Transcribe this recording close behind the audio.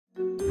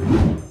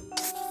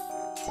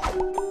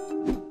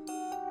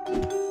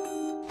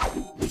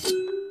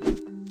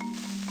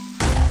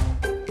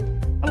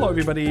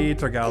everybody,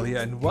 Thorgal here,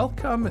 and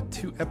welcome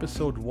to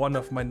episode 1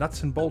 of my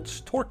Nuts and Bolts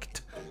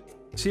Torqued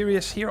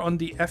series here on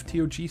the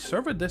FTOG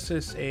server. This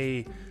is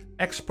a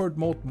expert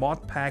mode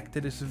mod pack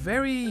that is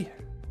very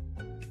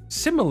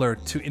similar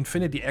to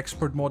Infinity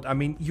Expert mode. I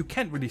mean, you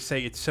can't really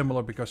say it's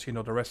similar because, you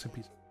know, the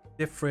recipes are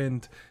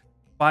different,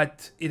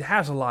 but it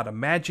has a lot of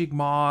magic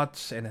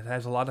mods and it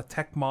has a lot of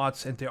tech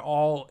mods, and they're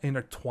all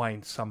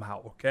intertwined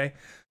somehow, okay?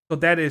 So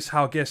that is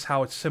how, I guess,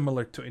 how it's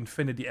similar to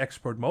Infinity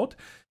Expert mode.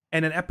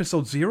 And in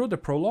episode 0, the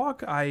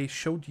prologue, I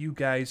showed you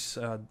guys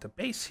the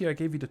base here. I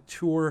gave you the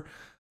tour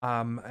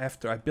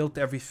after I built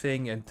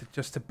everything and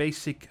just the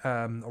basic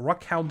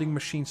rock hounding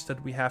machines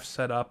that we have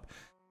set up.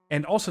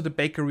 And also the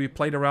bakery. We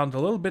played around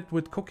a little bit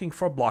with cooking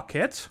for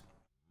blockheads.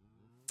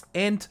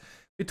 And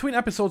between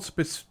episodes,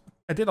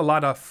 I did a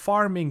lot of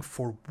farming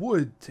for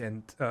wood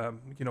and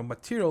you know,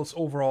 materials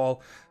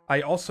overall.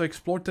 I also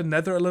explored the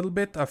nether a little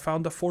bit. I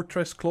found a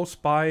fortress close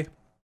by.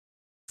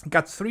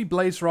 Got 3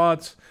 blaze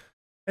rods.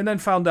 And then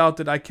found out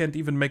that I can't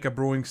even make a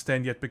brewing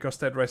stand yet because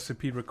that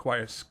recipe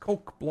requires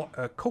coke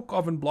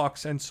oven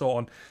blocks and so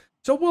on.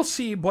 So we'll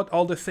see what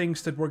all the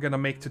things that we're going to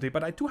make today.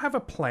 But I do have a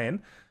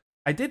plan.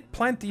 I did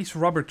plant these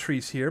rubber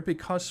trees here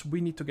because we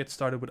need to get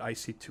started with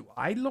IC2.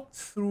 I looked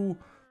through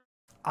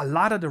a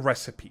lot of the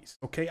recipes,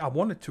 okay? I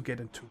wanted to get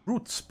into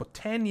roots,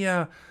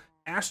 botania,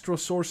 astro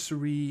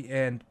sorcery,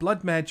 and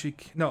blood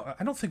magic. No,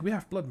 I don't think we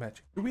have blood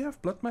magic. Do we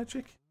have blood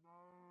magic?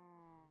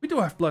 We do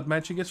have blood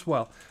magic as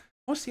well.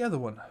 What's the other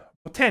one?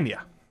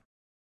 Botania.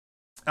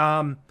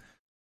 And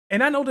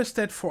I noticed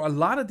that for a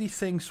lot of these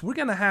things, we're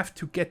going to have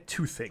to get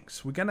 2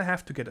 things. We're going to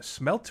have to get a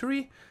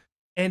smeltery,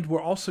 and we're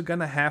also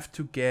going to have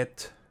to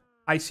get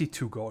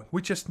IC2 going.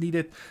 We just need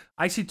it.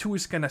 IC2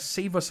 is going to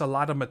save us a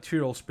lot of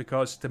materials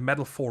because the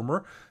metal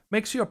former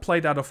makes you a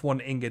plate out of 1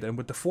 ingot. And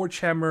with the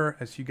forge hammer,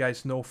 as you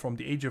guys know from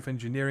the Age of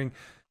Engineering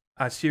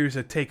series,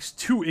 it takes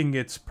 2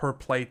 ingots per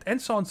plate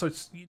and so on. So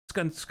it's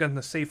going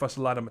to save us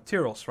a lot of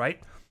materials,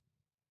 right?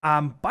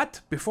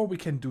 But before we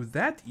can do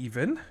that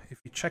even,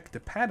 if you check the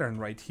pattern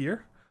right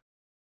here,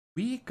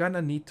 we're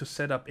gonna need to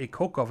set up a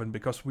coke oven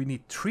because we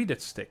need treated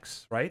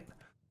sticks, right?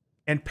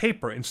 And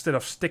paper instead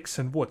of sticks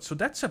and wood. So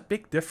that's a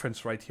big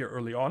difference right here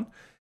early on.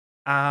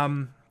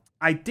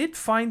 I did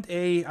find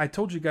I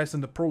told you guys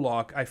in the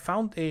prologue, I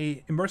found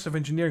a immersive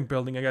engineering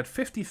building. I got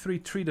 53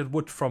 treated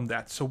wood from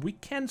that. So we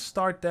can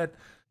start that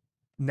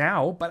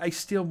now, but I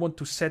still want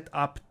to set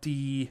up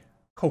the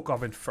coke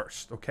oven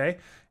first, okay?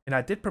 And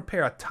I did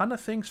prepare a ton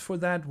of things for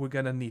that. We're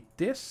going to need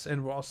this,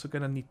 and we're also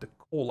going to need the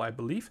coal, I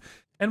believe.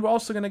 And we're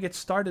also going to get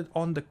started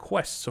on the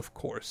quests, of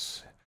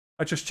course.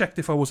 I just checked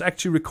if I was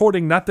actually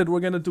recording, not that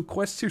we're going to do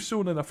quests here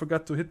soon, and I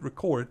forgot to hit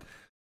record.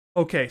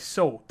 Okay,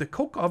 so the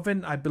coke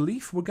oven, I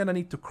believe we're going to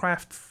need to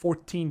craft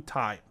 14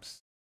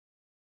 times.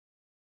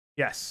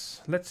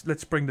 Yes,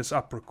 let's bring this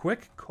up real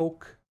quick.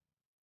 Coke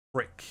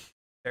brick.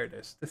 There it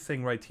is, the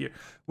thing right here.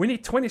 We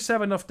need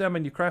 27 of them,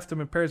 and you craft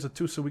them in pairs of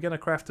 2, so we're going to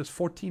craft this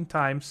 14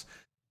 times.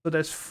 So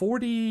there's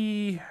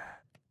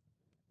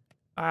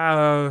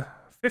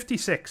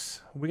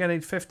 56. We're gonna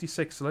need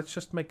 56. So let's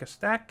just make a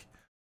stack.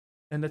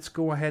 And let's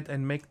go ahead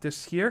and make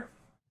this here.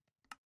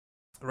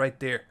 Right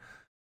there.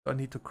 So I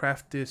need to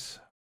craft this.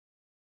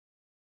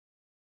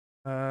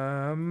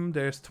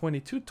 There's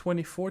 22,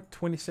 24,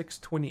 26,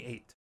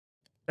 28.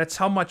 That's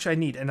how much I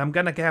need. And I'm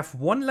gonna have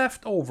 1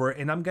 left over,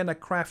 and I'm gonna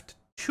craft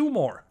 2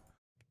 more.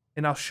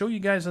 And I'll show you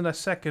guys in a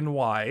second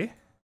why.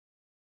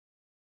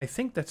 I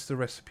think that's the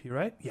recipe,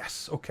 right?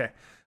 Yes, okay.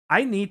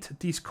 I need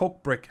these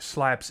coke brick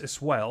slabs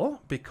as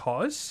well,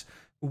 because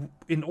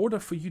in order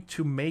for you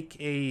to make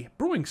a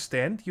brewing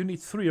stand, you need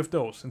 3 of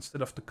those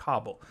instead of the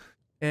cobble.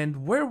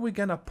 And where are we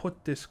gonna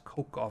put this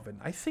coke oven?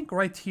 I think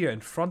right here in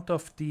front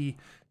of the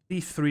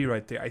D3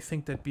 right there. I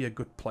think that'd be a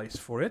good place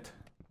for it.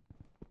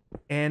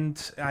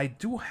 And I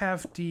do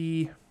have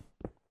the,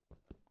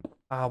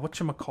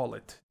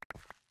 whatchamacallit,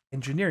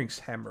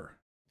 engineering's hammer.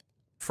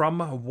 From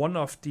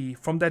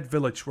from that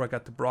village where I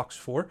got the blocks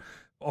for.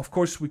 Of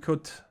course, we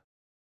could...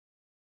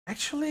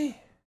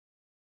 Actually...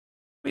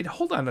 Wait,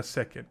 hold on a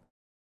second.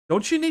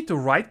 Don't you need to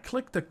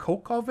right-click the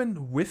coke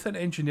oven with an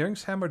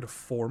engineering's hammer to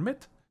form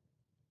it?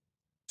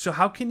 So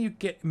how can you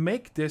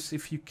make this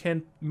if you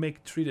can't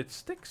make treated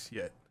sticks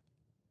yet?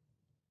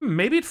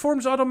 Maybe it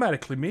forms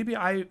automatically. Maybe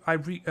I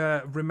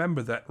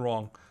remember that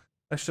wrong.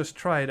 Let's just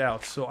try it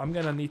out. So I'm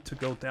gonna need to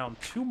go down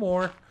 2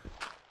 more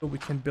so we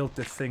can build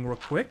this thing real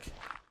quick.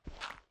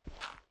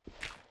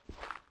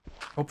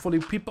 Hopefully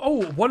people...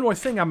 Oh, one more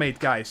thing I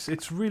made, guys.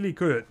 It's really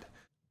good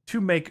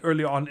to make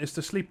early on is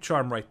the sleep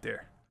charm right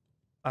there.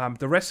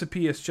 The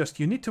recipe is just...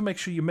 You need to make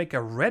sure you make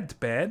a red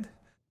bed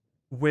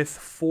with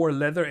 4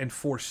 leather and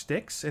 4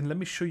 sticks. And let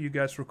me show you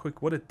guys real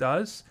quick what it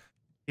does.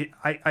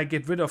 I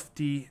get rid of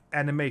the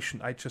animation.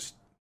 I just...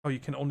 Oh, you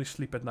can only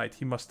sleep at night.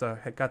 He must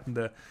have gotten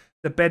the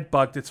bed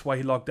bug. That's why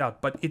he logged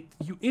out. But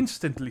you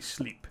instantly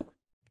sleep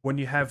when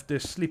you have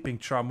this sleeping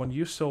charm on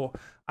you. So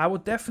I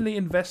would definitely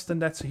invest in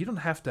that so you don't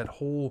have that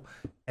whole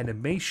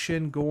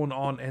animation going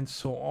on and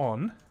so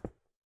on.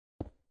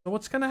 So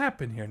what's gonna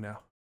happen here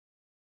now?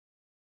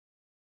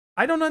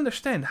 I don't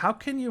understand. How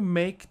can you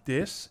make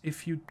this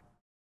if you...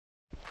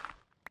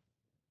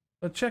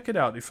 check it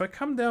out. If I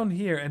come down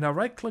here and I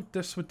right-click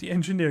this with the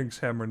engineering's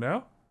hammer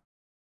now.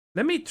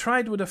 Let me try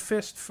it with a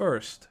fist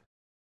first.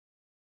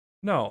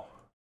 No.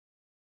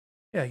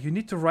 Yeah, you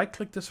need to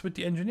right-click this with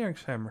the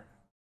engineering's hammer.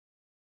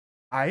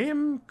 I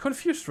am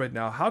confused right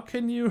now. How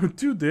can you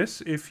do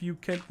this if you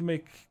can't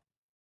make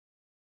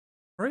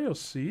cryo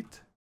seed?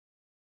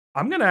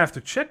 I'm gonna have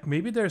to check.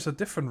 Maybe there's a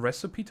different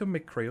recipe to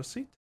make cryo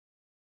seed.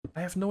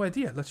 I have no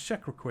idea. Let's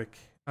check real quick.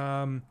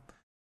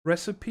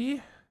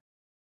 Recipe.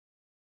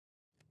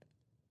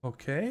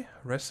 Okay,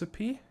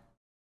 recipe.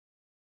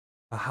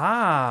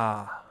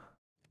 Aha!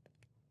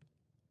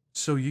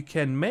 So you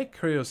can make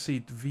cryo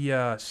seed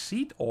via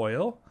seed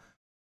oil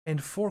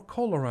and 4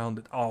 coal around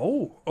it.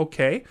 Oh,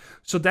 okay.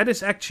 So that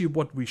is actually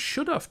what we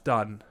should have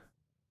done.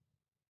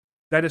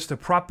 That is the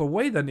proper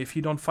way then. If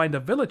you don't find a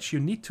village, you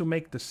need to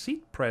make the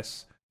seed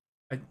press.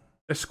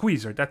 A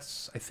squeezer.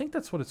 I think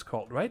that's what it's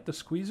called, right? The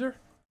squeezer?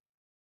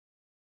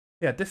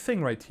 Yeah, this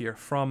thing right here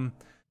from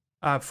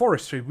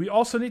forestry. We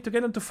also need to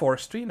get into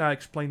forestry, and I'll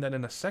explain that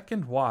in a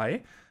second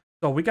why.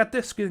 So we got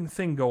this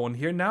thing going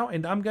here now,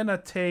 and I'm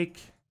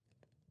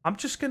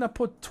just gonna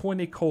put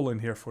 20 coal in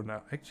here for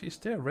now. Actually, is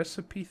there a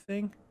recipe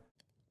thing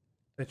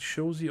that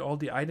shows you all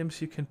the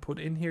items you can put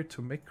in here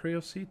to make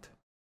cryo seed?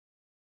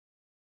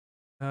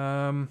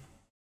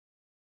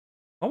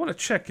 I want to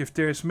check if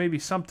there's maybe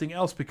something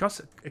else,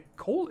 because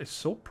coal is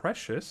so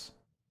precious.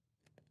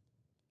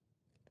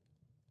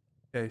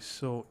 Okay,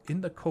 so in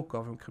the coke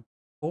oven,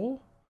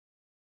 coal.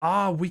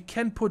 Ah, we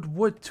can put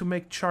wood to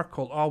make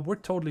charcoal. Oh, we're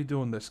totally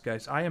doing this,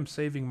 guys. I am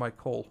saving my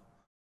coal.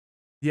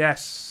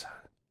 Yes,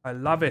 I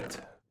love it.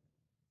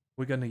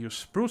 We're gonna use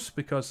spruce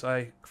because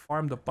I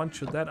farmed a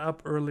bunch of that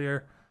up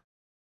earlier.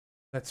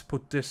 Let's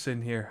put this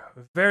in here.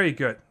 Very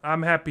good.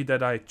 I'm happy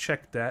that I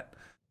checked that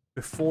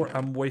before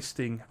I'm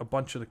wasting a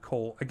bunch of the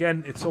coal.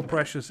 Again, it's so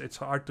precious, it's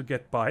hard to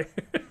get by.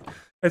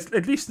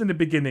 At least in the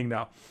beginning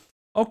now.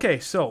 Okay,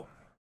 so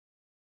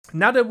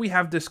now that we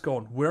have this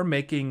going, we're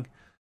making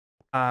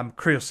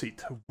cryo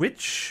seed,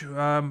 which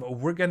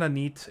we're gonna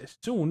need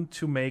soon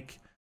to make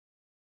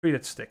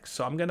treated sticks.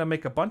 So I'm gonna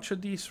make a bunch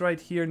of these right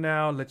here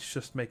now. Let's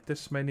just make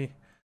this many.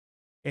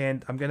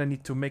 And I'm gonna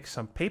need to make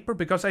some paper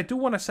because I do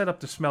want to set up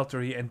the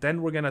smeltery, and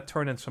then we're gonna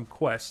turn in some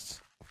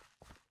quests.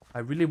 I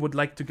really would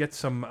like to get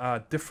some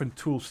different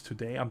tools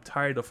today. I'm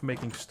tired of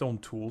making stone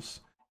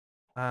tools.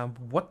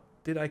 What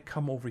did I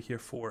come over here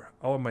for?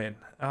 Oh man.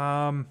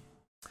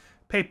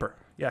 Paper.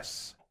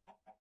 Yes.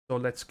 So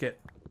let's get...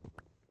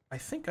 I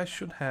think I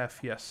should have,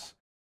 yes.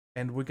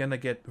 And we're gonna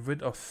get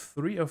rid of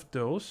 3 of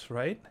those,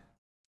 right?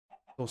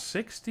 So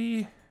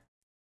 60...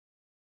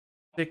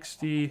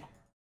 60...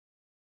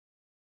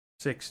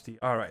 60.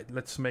 Alright,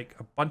 let's make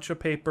a bunch of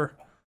paper.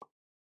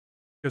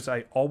 Because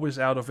I always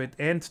out of it,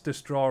 and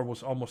this drawer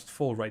was almost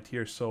full right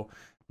here, so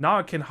now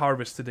I can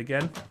harvest it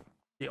again.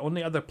 The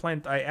only other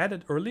plant I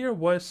added earlier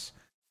was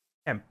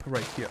hemp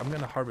right here. I'm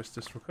gonna harvest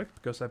this real quick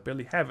because I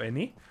barely have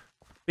any.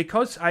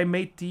 Because I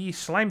made the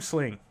slime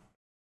sling.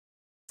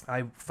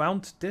 I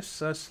found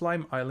this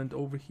slime island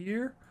over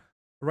here,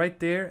 right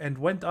there, and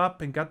went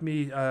up and got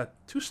me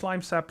 2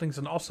 slime saplings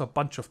and also a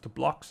bunch of the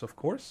blocks, of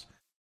course.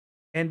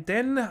 And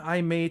then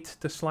I made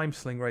the slime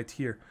sling right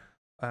here.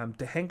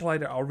 The hang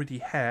glider I already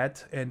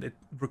had, and it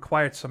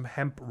required some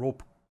hemp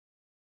rope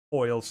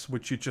coils,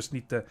 which you just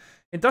need the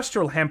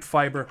industrial hemp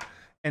fiber.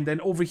 And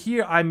then over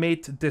here, I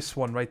made this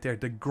one right there,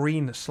 the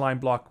green slime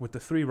block with the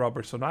 3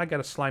 rubber. So now I got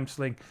a slime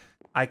sling.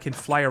 I can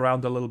fly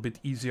around a little bit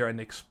easier and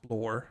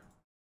explore.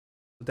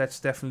 So that's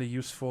definitely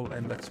useful.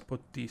 And let's put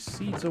these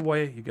seeds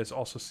away. You guys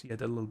also see I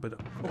did a little bit of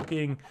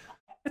cooking.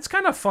 It's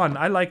kind of fun.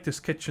 I like this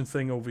kitchen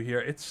thing over here.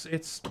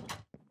 It's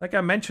like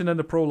I mentioned in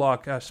the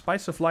prologue,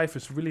 Spice of Life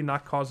is really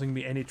not causing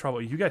me any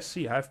trouble. You guys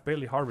see, I've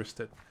barely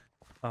harvested.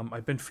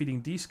 I've been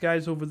feeding these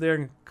guys over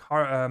there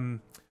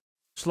and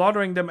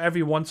slaughtering them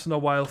every once in a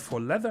while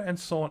for leather and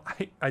so on.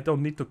 I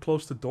don't need to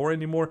close the door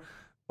anymore,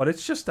 but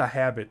it's just a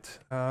habit.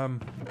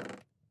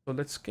 So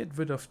let's get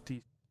rid of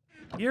these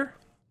here.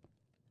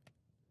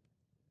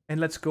 And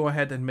let's go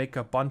ahead and make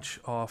a bunch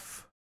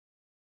of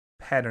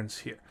patterns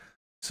here.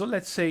 So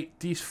let's say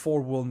these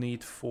 4 will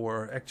need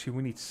actually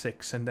we need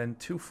 6, and then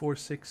 2, 4,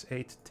 6,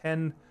 8,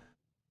 10.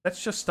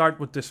 Let's just start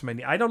with this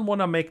many. I don't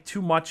want to make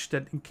too much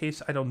that in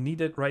case I don't need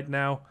it right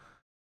now.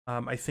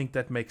 I think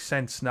that makes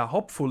sense. Now,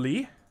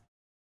 hopefully,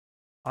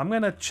 I'm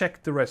going to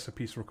check the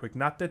recipes real quick.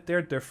 Not that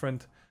they're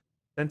different.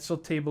 Stencil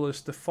table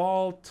is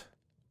default.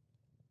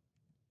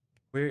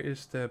 Where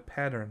is the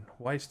pattern?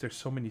 Why is there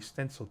so many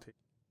stencil tables?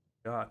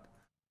 God.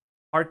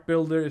 Art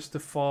builder is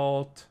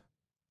default.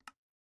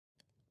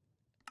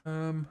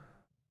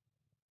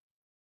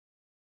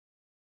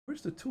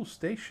 Where's the tool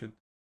station?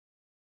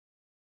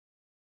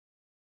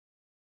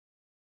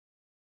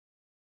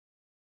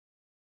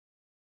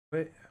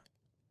 Where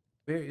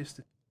is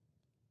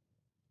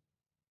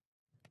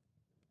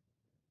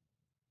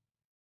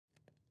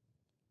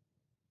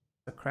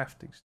the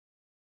crafting?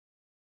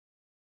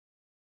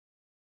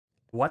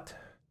 What?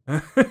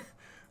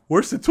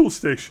 Where's the tool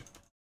station?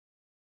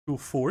 tool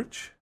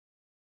forge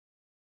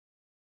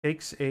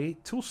takes a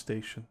tool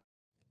station.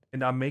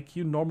 And I'll make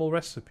you normal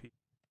recipe.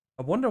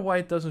 I wonder why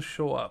it doesn't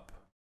show up.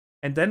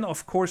 And then,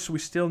 of course, we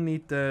still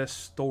need the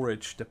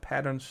storage, the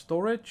pattern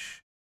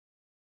storage.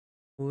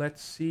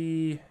 Let's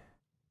see.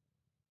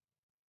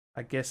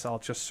 I guess I'll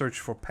just search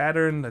for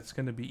pattern. That's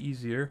going to be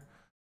easier.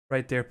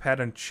 Right there,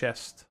 pattern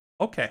chest.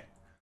 Okay.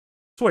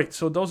 Sweet.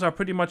 So those are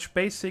pretty much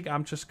basic.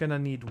 I'm just going to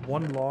need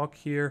one log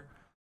here.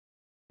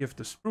 Give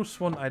the spruce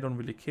one. I don't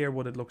really care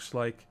what it looks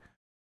like.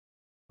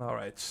 All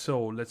right.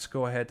 So let's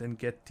go ahead and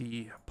get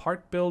the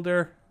part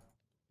builder.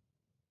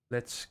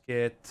 Let's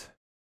get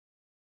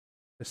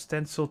the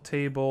stencil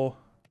table.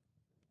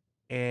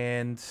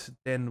 And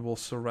then we'll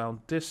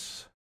surround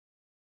this.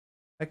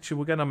 Actually,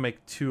 we're going to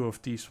make two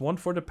of these. One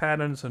for the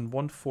patterns and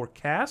one for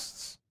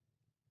casts.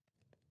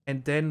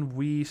 And then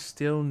we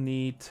still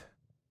need to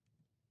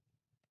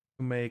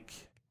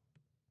make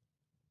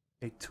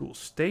a tool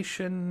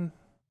station.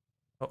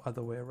 Oh,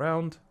 other way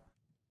around.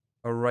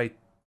 Right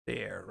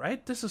there,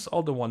 right? This is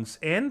all the ones.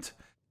 And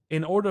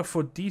in order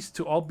for these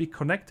to all be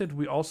connected,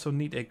 we also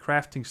need a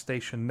crafting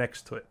station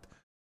next to it.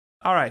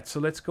 All right, so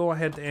let's go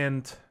ahead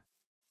and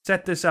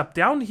set this up.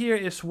 Down here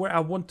is where I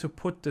want to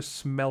put the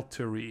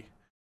smeltery.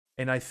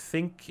 And I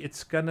think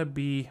it's gonna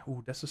be...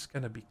 Ooh, this is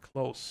gonna be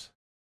close.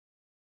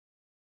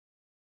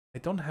 I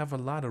don't have a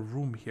lot of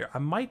room here. I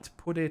might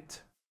put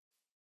it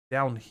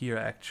down here,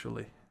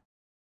 actually.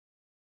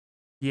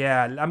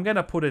 Yeah, I'm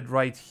gonna put it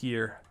right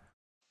here.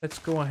 Let's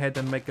go ahead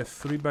and make a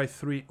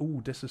 3x3.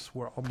 Ooh, this is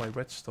where all my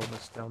redstone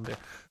is down there.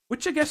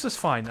 Which I guess is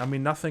fine. I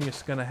mean, nothing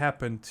is gonna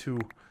happen to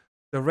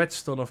the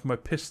redstone of my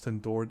piston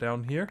door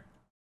down here.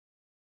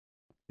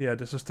 Yeah,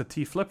 this is the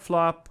T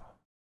flip-flop.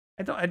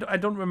 I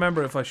don't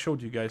remember if I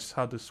showed you guys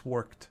how this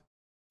worked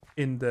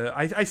in the...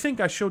 I think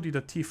I showed you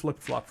the T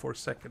flip-flop for a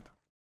second.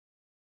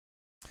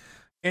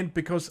 And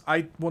because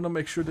I want to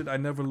make sure that I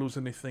never lose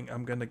anything,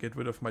 I'm gonna get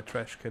rid of my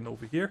trash can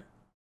over here.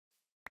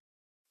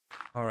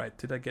 Alright,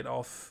 did I get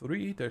all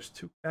three? There's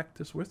two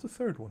cactus. Where's the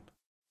third one?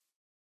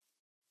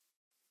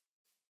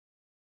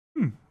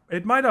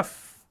 It might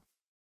have...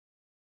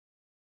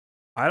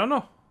 I don't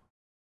know.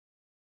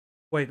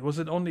 Wait, was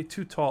it only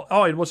too tall?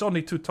 Oh, it was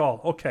only too tall.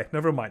 Okay,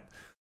 never mind.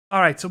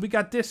 Alright, so we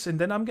got this, and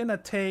then I'm gonna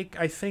take,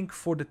 I think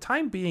for the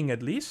time being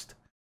at least,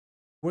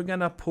 we're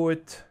gonna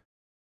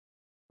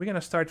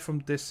start from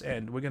this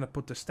end. We're gonna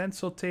put the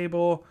stencil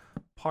table,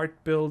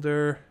 part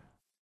builder,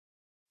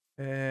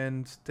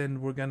 and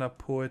then we're gonna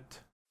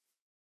put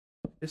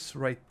this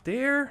right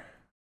there.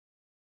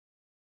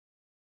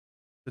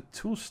 The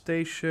tool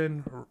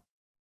station.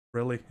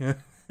 Really?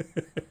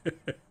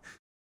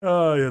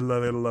 Oh, I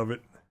love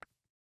it.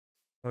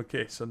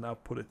 Okay, so now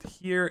put it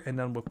here, and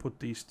then we'll put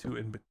these two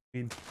in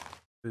between.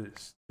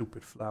 These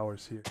stupid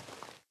flowers here.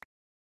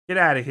 Get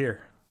out of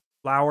here,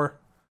 flower.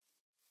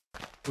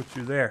 Put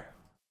you there.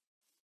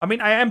 I mean,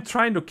 I am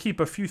trying to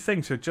keep a few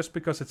things here just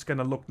because it's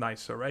gonna look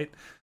nicer, right?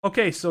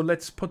 Okay, so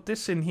let's put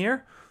this in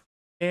here.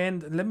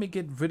 And let me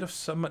get rid of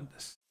some of the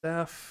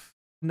stuff.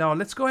 Now,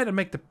 let's go ahead and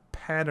make the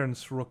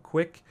patterns real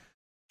quick.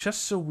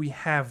 Just so we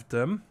have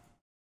them.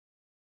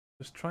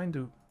 Just trying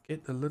to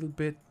get a little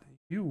bit...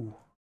 You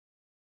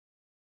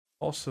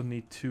also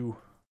need to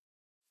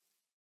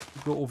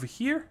go over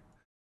here.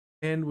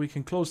 And we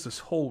can close this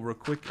hole real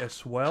quick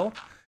as well.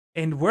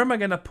 And where am I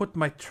gonna put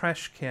my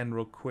trash can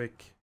real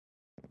quick?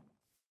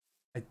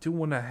 I do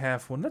want to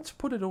have one. Let's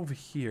put it over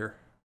here.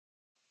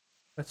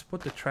 Let's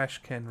put the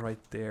trash can right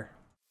there.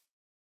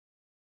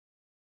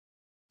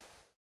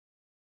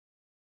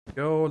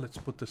 Go. Let's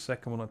put the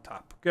second one on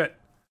top. Good.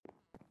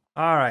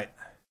 Alright.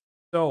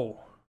 So.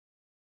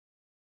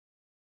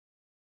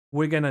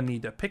 We're gonna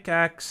need a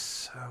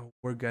pickaxe.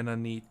 We're gonna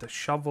need the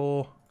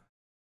shovel.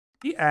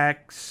 The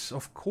axe,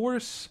 of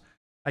course.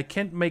 I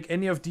can't make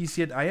any of these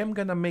yet. I am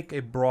gonna make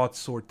a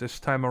broadsword this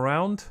time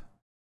around.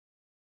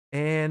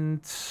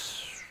 And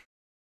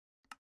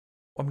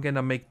I'm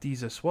gonna make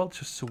these as well,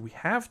 just so we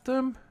have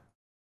them.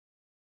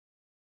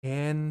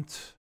 And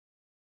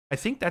I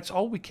think that's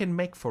all we can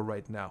make for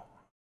right now.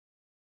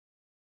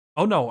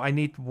 Oh no, I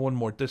need one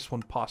more. This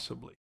one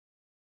possibly.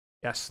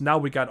 Yes, now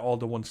we got all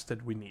the ones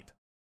that we need.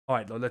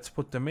 Alright, let's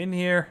put them in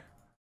here.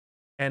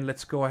 And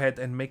let's go ahead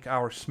and make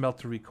our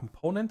smeltery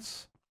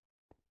components.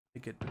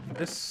 Get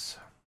this.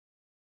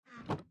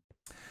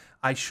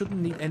 I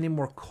shouldn't need any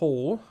more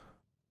coal.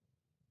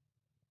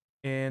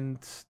 And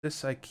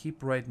this I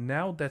keep right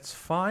now. That's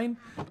fine.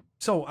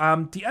 So,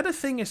 the other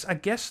thing is, I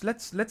guess,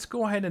 let's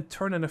go ahead and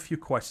turn in a few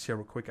quests here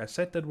real quick. I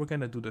said that we're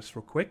gonna do this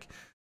real quick.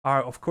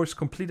 Of course,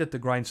 completed the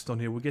grindstone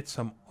here. We get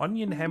some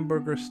onion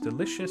hamburgers.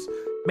 Delicious.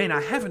 Man,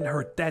 I haven't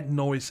heard that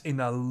noise in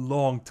a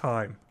long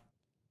time.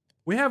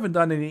 We haven't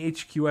done any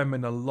HQM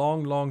in a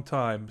long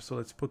time. So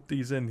let's put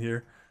these in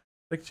here.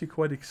 It's actually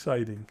quite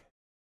exciting.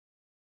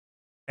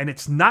 And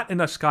it's not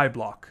in a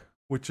skyblock,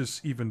 which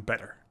is even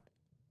better.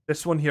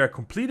 This one here I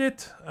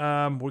completed.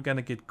 We're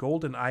gonna get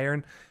gold and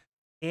iron.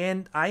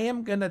 And I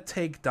am gonna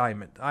take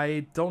diamond.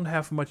 I don't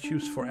have much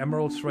use for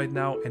emeralds right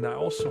now. And I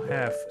also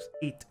have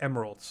 8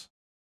 emeralds.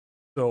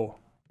 So,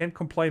 Can't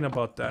complain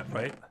about that,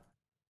 right?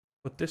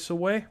 Put this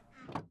away.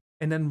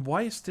 And then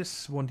why is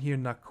this one here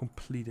not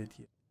completed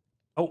yet?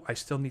 Oh, I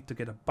still need to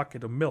get a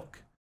bucket of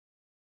milk.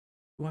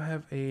 Do I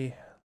have a...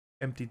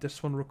 Empty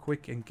this one real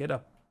quick and get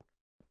a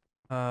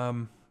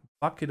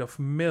bucket of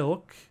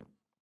milk.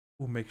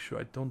 We'll make sure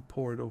I don't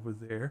pour it over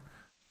there.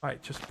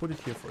 Alright, just put it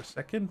here for a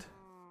second.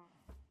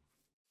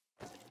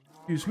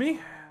 Excuse me.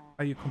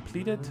 Are you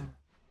completed?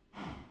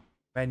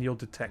 Manual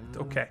detect.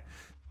 Okay.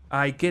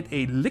 I get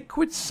a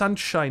liquid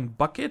sunshine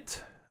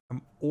bucket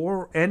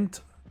and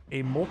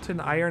a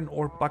molten iron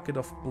ore bucket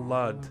of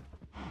blood.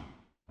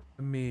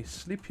 Let me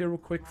sleep here real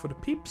quick for the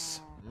peeps.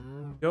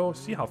 Go,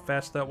 see how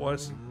fast that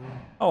was?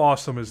 How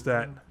awesome is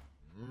that?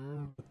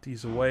 Put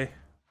these away.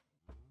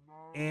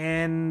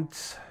 And...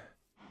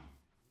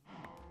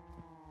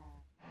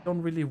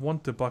 don't really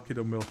want the bucket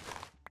of milk.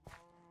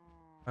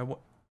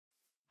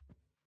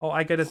 Oh,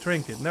 I gotta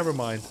drink it. Never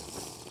mind.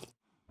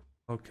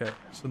 Okay,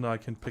 so now I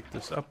can pick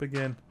this up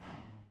again.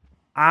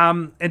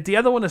 And the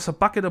other one is a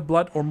bucket of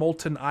blood or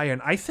molten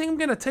iron. I think I'm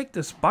gonna take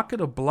this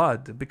bucket of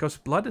blood because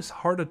blood is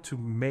harder to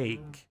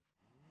make.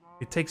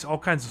 It takes all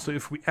kinds of... So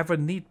if we ever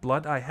need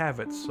blood, I have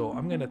it. So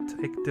I'm gonna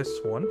take this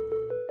one.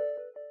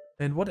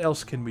 And what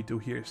else can we do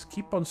here? Is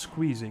keep on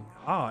squeezing.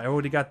 Ah, I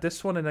already got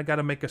this one and I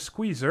gotta make a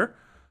squeezer.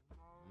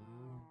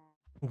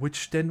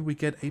 Which then we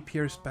get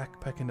APR's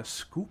backpack and a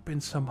scoop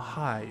and some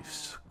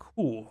hives.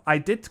 Cool. I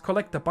did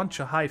collect a bunch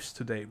of hives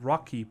today.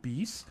 Rocky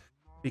bees.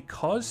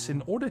 Because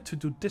in order to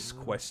do this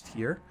quest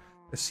here,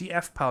 the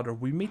CF powder,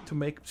 we need to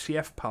make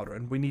CF powder.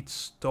 And we need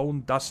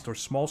stone dust or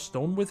small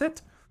stone with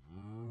it.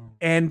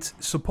 And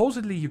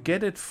supposedly you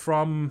get it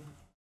from...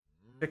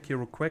 Check here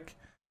real quick.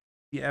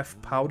 CF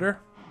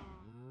powder.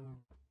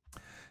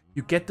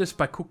 You get this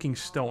by cooking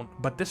stone.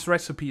 But this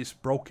recipe is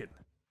broken.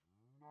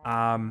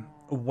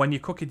 When you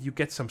cook it, you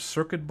get some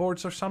circuit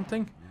boards or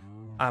something.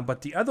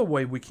 But the other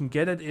way we can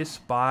get it is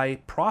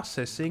by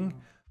processing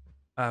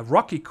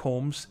rocky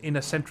combs in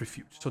a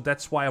centrifuge. So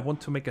that's why I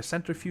want to make a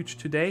centrifuge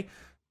today.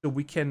 So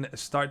we can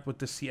start with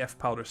the CF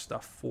powder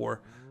stuff for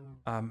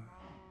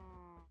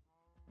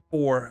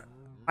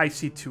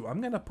IC2. I'm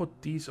going to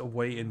put these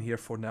away in here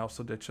for now.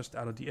 So they're just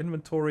out of the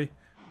inventory.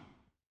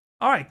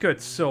 Alright,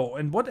 good. So,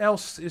 and what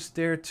else is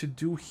there to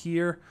do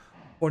here?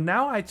 For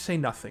now, I'd say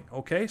nothing,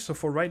 okay? So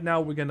for right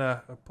now, we're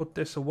gonna put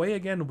this away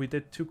again. We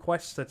did 2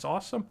 quests, that's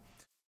awesome.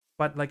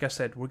 But like I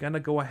said, we're gonna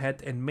go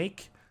ahead and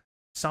make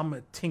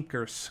some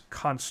Tinker's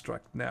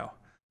construct now.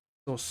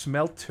 So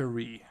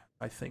smeltery,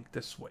 I think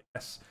this way,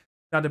 yes.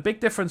 Now the big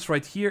difference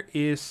right here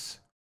is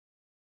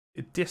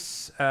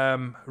this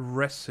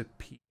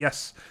recipe.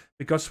 Yes,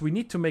 because we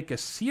need to make a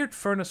seared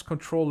furnace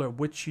controller,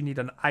 which you need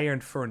an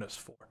iron furnace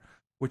for,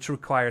 which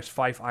requires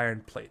 5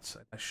 iron plates.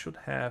 I should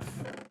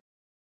have...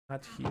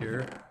 Not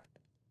here.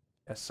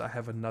 Yes, I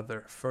have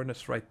another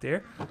furnace right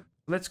there.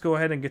 Let's go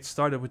ahead and get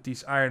started with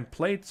these iron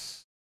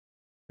plates.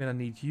 I'm gonna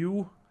need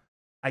you.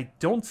 I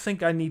don't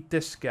think I need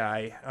this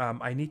guy.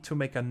 I need to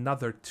make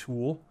another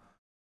tool.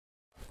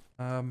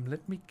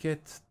 Let me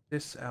get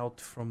this out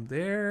from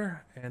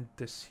there and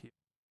this here.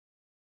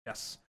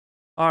 Yes.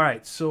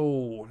 Alright,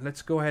 so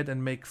let's go ahead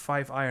and make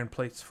 5 iron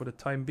plates for the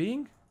time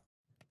being.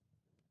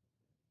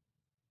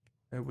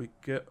 There we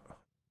go.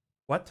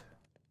 What?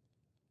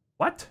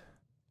 What?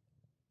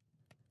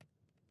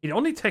 It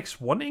only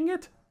takes 1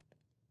 ingot?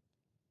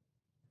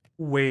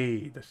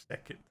 Wait a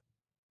second.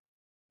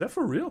 Is that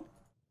for real?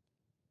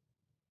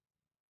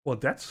 Well,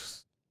 that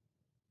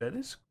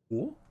is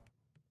cool.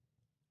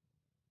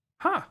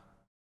 Huh.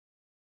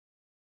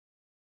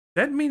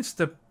 That means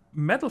the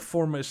metal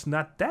former is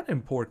not that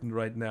important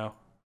right now.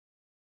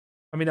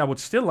 I mean, I would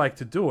still like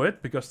to do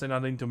it, because then I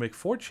need to make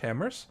forge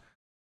hammers.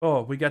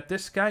 Oh, we got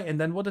this guy, and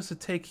then what does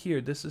it take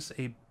here? This is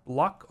a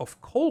block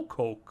of coal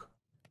coke.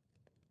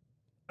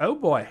 Oh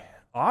boy.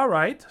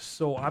 Alright,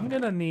 so I'm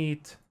gonna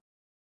need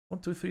 1,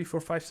 2, 3, 4,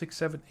 5, 6,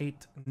 7,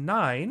 8,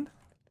 9.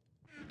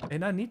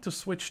 And I need to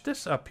switch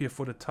this up here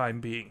for the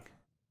time being.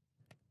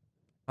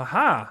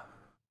 Aha!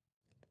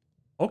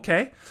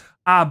 Okay.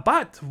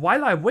 But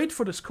while I wait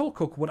for this coal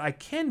coke, what I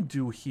can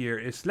do here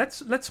is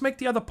let's make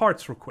the other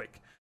parts real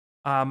quick.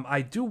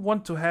 I do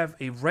want to have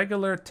a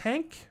regular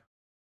tank.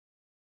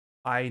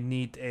 I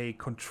need a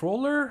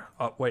controller.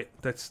 Oh, wait,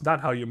 that's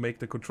not how you make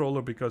the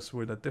controller because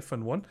we're in a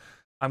different one.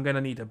 I'm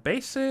gonna need a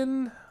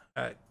basin,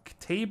 a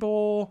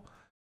table,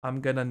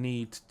 I'm gonna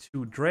need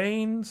 2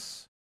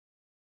 drains,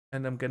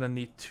 and I'm gonna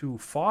need 2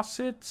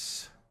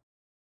 faucets.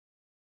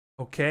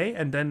 Okay,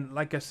 and then,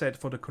 like I said,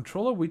 for the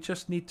controller, we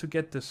just need to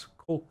get this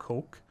coal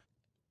coke.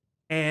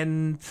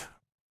 And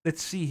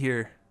let's see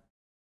here.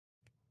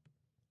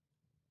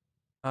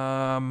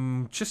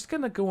 Just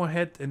gonna go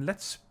ahead and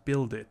let's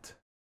build it.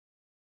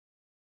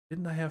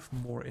 Didn't I have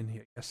more in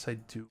here? Yes, I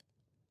do.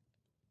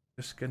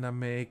 Just gonna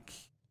make...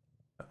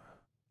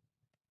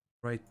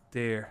 right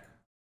there.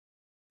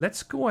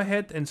 Let's go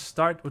ahead and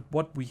start with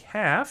what we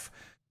have.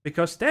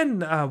 Because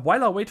then,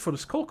 while I wait for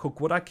this coal coke,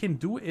 what I can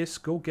do is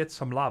go get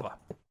some lava.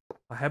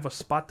 I have a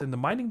spot in the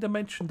mining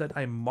dimension that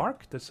I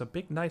marked. There's a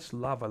big, nice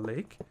lava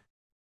lake.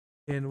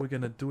 And we're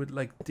gonna do it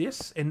like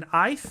this. And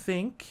I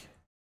think...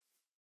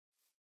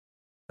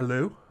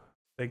 Hello?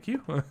 Thank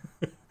you.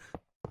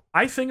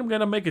 I think I'm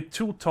gonna make it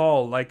too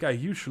tall like I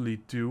usually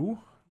do.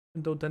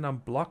 Even though then I'm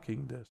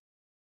blocking this.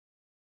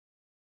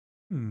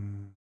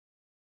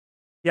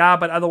 Yeah,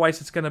 but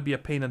otherwise it's gonna be a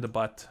pain in the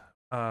butt.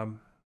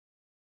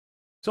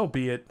 So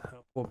be it.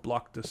 We'll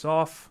block this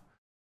off.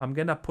 I'm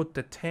gonna put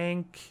the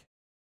tank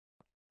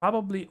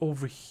probably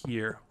over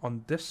here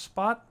on this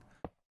spot.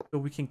 So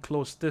we can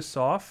close this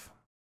off.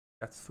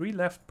 Got 3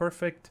 left,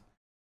 perfect.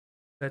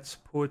 Let's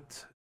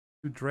put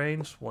 2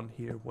 drains, 1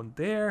 here, 1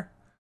 there.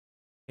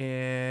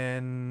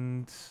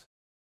 And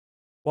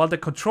while the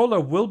controller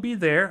will be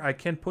there, I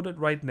can put it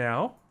right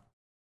now.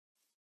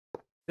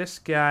 This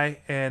guy,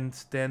 and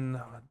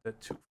then the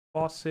 2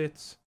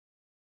 faucets.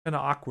 Kind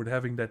of awkward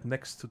having that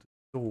next to the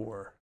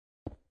door.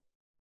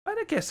 But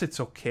I guess it's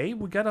okay.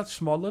 We got a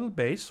small little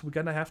base. We're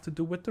gonna have to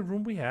do with the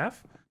room we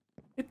have.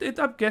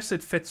 I guess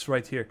it fits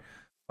right here.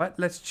 But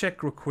let's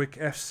check real quick.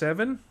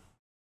 F7.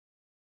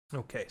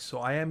 Okay, so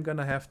I am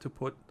gonna have to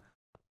put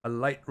a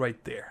light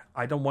right there.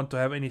 I don't want to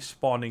have any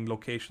spawning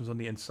locations on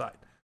the inside.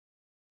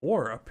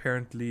 Or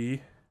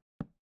apparently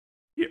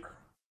here.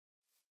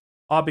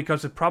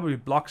 Because it probably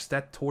blocks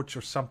that torch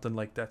or something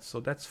like that. So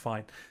that's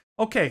fine.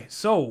 Okay,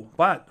 so,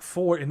 but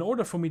in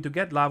order for me to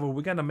get lava,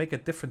 we're gonna make a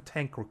different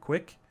tank real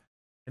quick.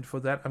 And for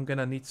that, I'm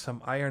gonna need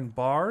some iron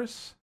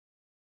bars.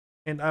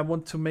 And I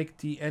want to make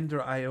the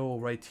Ender IO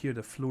right here,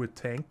 the fluid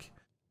tank.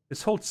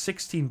 This holds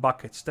 16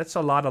 buckets. That's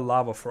a lot of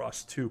lava for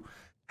us to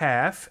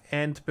have.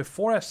 And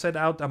before I set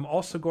out, I'm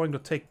also going to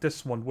take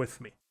this one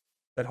with me.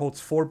 That holds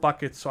 4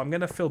 buckets. So I'm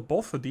gonna fill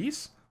both of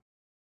these.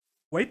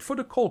 Wait for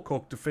the coal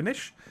coke to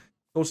finish.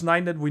 Those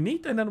 9 that we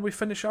need, and then we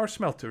finish our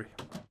smeltery.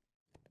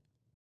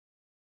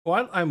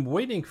 While I'm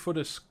waiting for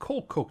this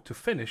coal coke to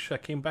finish, I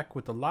came back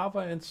with the lava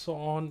and so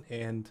on,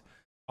 and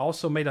I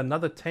also made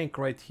another tank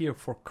right here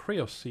for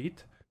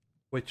cryoseed,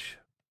 which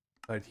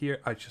right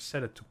here I just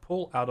set it to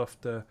pull out of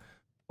the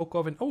coke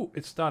oven. Oh,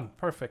 it's done.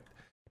 Perfect.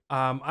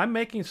 I'm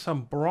making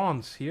some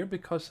bronze here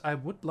because I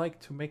would like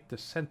to make the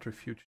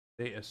centrifuge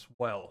today as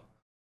well.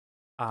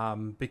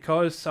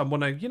 Because I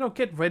want to, you know,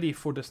 get ready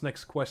for this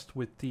next quest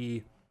with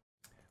the,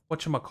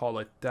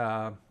 whatchamacallit,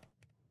 the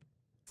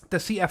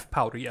CF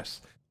powder,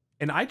 yes.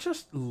 And I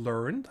just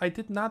learned, I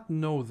did not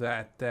know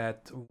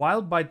that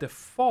while by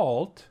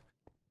default,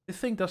 this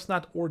thing does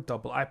not ore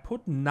double. I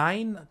put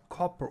 9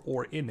 copper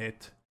ore in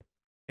it,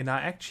 and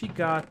I actually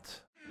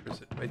got, where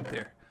is it, right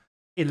there,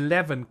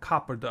 11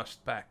 copper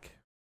dust back.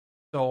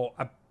 So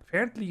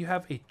apparently you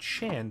have a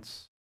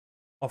chance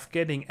of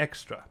getting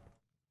extra.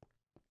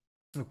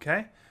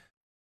 Okay,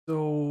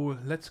 so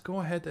let's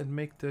go ahead and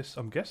make this,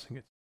 I'm guessing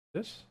it's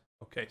this.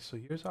 Okay, so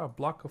here's our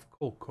block of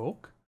coal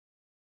coke.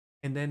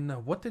 And then,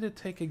 what did it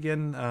take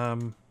again?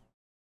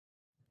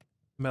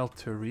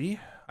 Smeltery.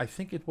 I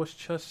think it was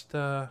just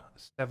 7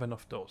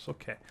 of those.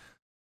 Okay.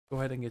 Go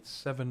ahead and get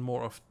 7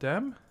 more of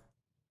them.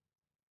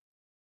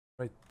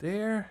 Right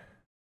there.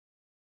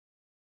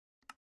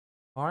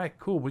 Alright,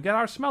 cool. We got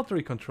our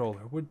smeltery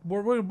controller.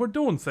 We're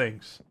doing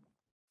things.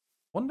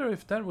 Wonder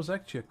if that was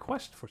actually a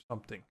quest for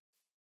something.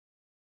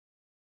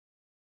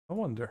 I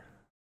wonder.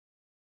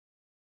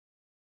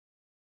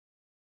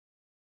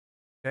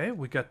 Okay,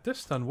 we got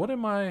this done. What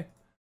am I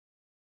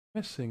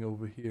missing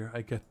over here?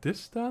 I get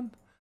this done?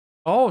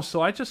 Oh, so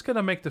I just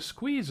gotta make the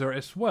squeezer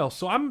as well.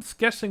 So I'm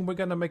guessing we're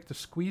gonna make the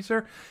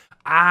squeezer.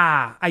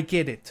 Ah, I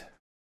get it.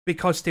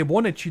 Because they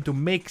wanted you to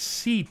make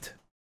seed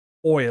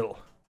oil.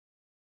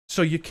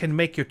 So you can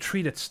make your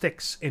treated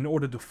sticks in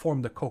order to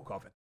form the coke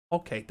oven.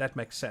 Okay, that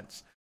makes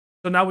sense.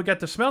 So now we got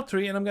the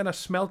smeltery, and I'm gonna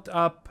smelt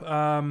up...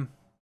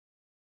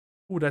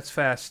 Ooh, that's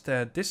fast.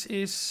 This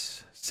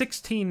is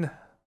 16...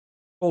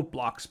 gold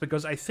blocks,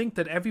 because I think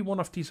that every one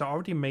of these, I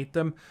already made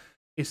them,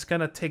 is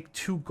gonna take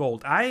 2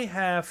 gold. I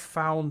have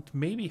found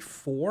maybe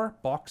 4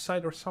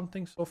 bauxite or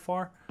something so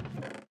far.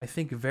 I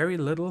think very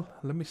little.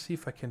 Let me see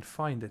if I can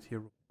find it here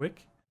real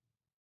quick.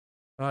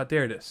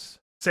 There it is.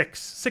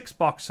 6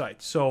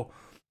 bauxite. So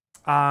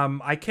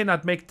I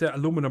cannot make the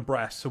aluminum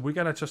brass, so we're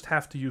gonna just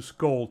have to use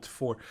gold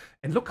for...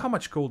 And look how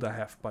much gold I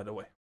have, by the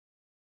way.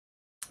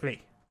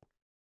 Hey.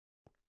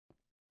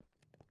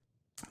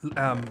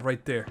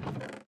 Right there.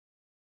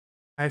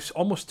 I have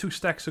almost 2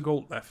 stacks of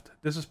gold left.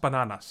 This is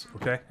bananas,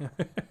 okay?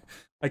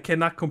 I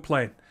cannot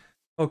complain.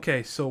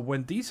 Okay, so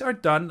when these are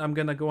done, I'm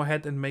gonna go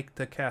ahead and make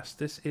the cast.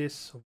 This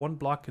is 1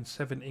 block and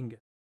 7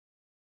 ingots.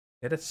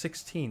 Yeah, that's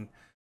 16.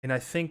 And I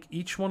think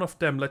each one of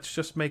them, let's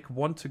just make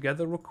 1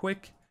 together real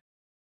quick.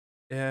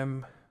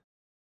 1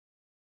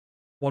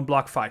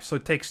 block 5. So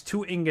it takes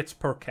 2 ingots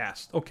per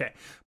cast. Okay,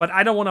 but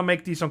I don't want to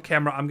make these on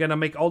camera. I'm gonna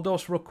make all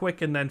those real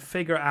quick and then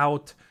figure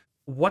out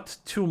what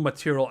tool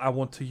material I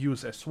want to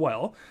use as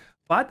well.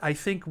 But I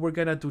think we're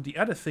gonna do the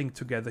other thing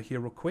together here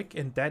real quick,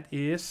 and that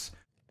is...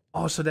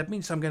 Oh, so that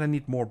means I'm gonna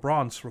need more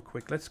bronze real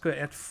quick. Let's go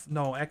add...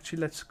 No, actually,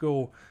 let's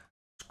go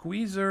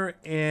squeezer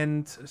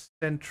and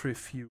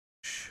centrifuge.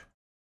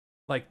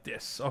 Like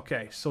this.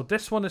 Okay, so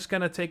this one is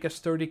gonna take a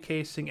sturdy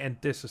casing, and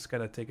this is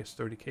gonna take a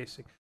sturdy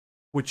casing.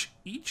 which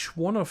each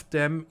one of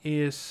them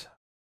is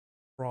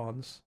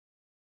bronze.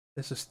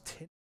 This is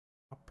tin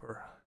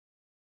copper.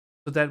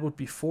 So that would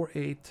be 4,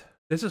 8.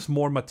 This is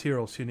more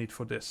materials you need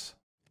for this.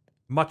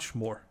 Much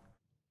more.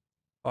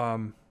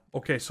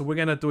 Okay, so we're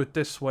gonna do it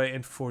this way,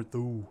 and for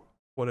the...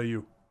 What are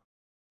you?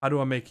 How do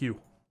I make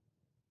you?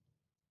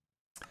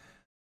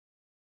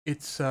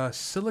 It's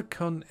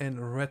silicon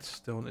and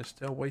redstone. Is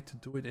there a way to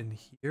do it in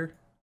here?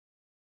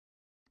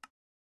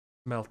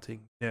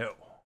 Melting. No.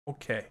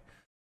 Okay.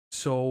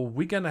 So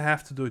we're gonna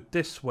have to do it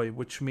this way,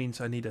 which means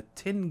I need a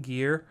tin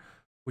gear,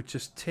 which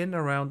is tin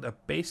around a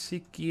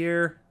basic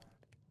gear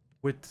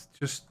with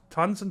just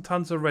tons and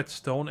tons of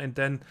redstone, and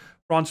then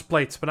bronze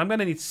plates. But I'm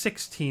gonna need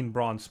 16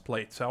 bronze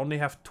plates. I only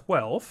have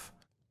 12.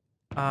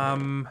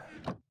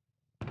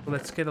 So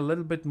let's get a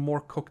little bit more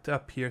cooked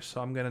up here.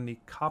 So I'm gonna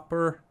need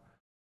copper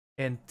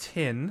and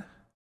tin.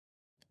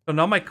 So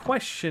now my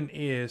question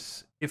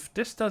is, if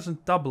this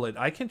doesn't double it,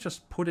 I can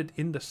just put it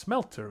in the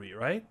smeltery,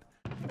 right?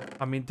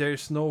 I mean,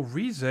 there's no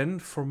reason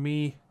for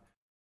me.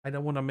 I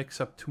don't want to mix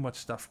up too much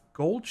stuff.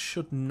 Gold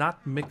should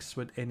not mix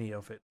with any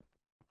of it.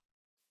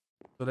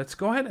 So let's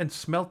go ahead and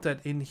smelt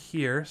that in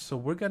here. So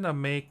we're gonna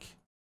make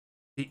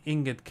the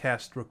ingot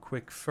cast real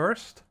quick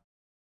first.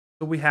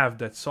 So we have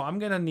that. So I'm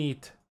gonna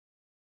need...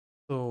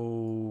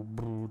 So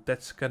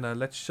that's gonna...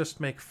 Let's just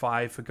make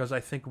 5, because I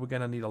think we're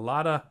gonna need a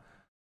lot of...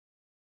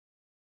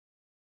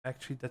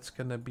 Actually, that's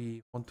gonna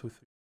be 1, 2, 3,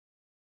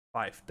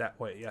 5. That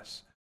way,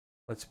 yes.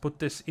 Let's put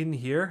this in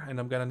here, and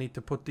I'm gonna need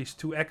to put these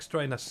 2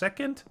 extra in a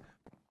second.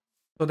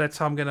 So that's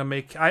how I'm gonna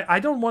make... I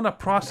don't want to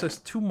process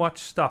too much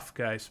stuff,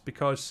 guys,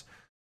 because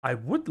I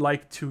would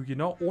like to, you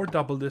know, ore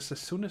double this as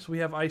soon as we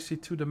have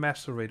IC2 the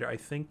macerator, I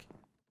think.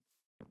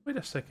 Wait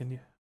a second.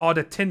 Oh,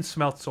 the tin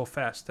smelts so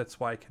fast. That's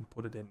why I can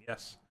put it in,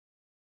 yes.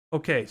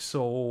 Okay,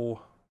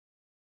 so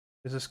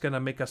this is gonna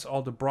make us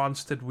all the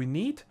bronze that we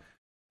need.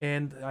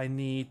 And I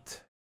need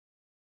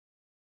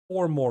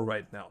 4 more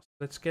right now.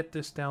 Let's get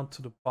this down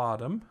to the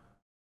bottom.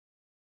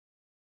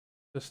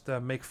 Just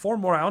make 4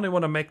 more. I only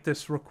want to make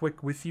this real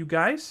quick with you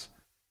guys.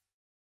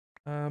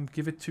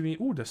 Give it to me.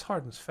 Ooh, this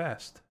hardens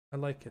fast. I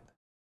like it.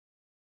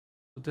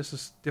 So this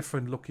is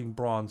different looking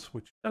bronze,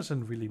 which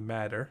doesn't really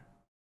matter.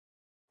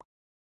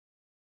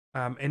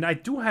 And I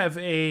do have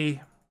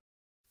a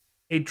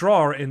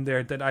drawer in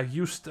there that I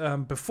used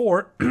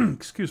before,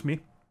 excuse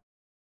me,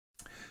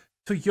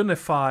 to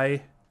unify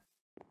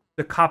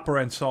the copper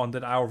and so on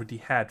that I already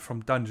had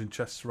from dungeon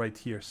chests right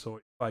here. So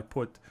if I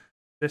put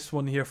this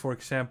one here, for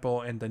example,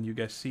 and then you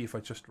guys see if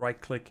I just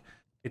right click,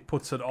 it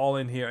puts it all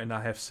in here, and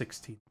I have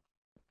 16.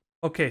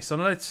 Okay, so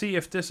now let's see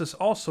if this is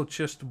also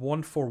just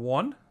 1 for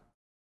 1.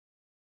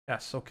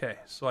 Yes, okay.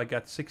 So I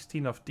got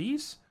 16 of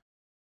these.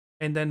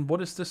 And then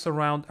what is this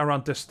around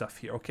this stuff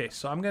here? Okay,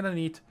 so I'm gonna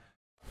need...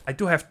 I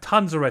do have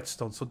tons of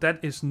redstone, so that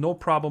is no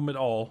problem at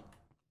all.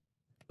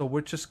 So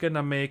we're just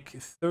gonna make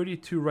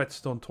 32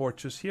 redstone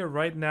torches here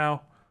right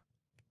now.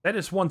 That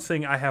is one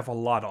thing I have a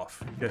lot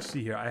of. You guys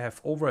see here, I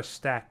have over a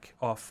stack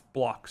of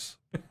blocks.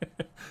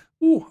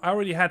 Ooh, I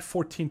already had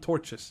 14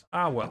 torches.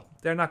 Ah, well,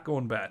 they're not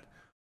going bad.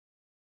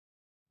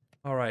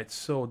 Alright,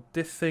 so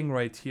this thing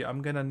right here,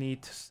 I'm gonna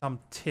need some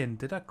tin.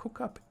 Did I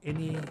cook up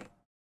any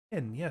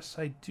tin? Yes,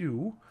 I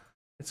do.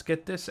 Let's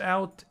get this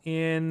out.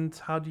 And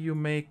how do you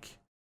make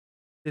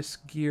this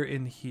gear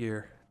in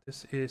here?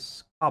 This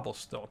is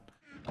cobblestone.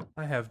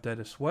 I have that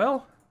as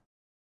well.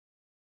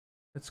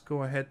 Let's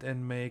go ahead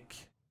and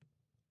make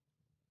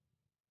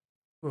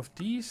 2 of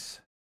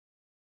these.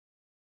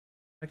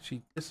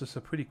 Actually, this is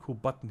a pretty cool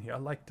button here. I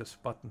like this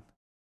button.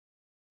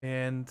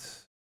 And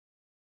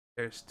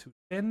there's 2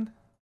 tin.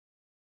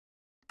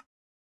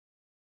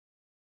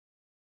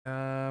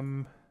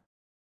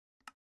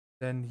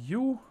 Then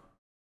you.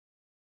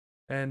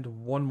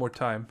 And 1 more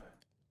time.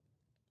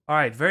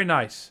 Alright, very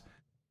nice.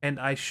 And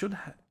I should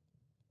have...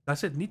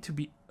 Does it need to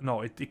be...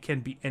 No, it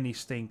can be any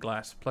stained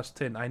glass. Plus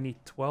tin. I need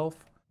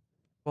 12.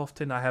 12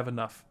 tin, I have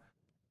enough.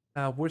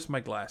 Where's my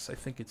glass? I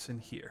think it's in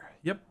here.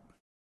 Yep.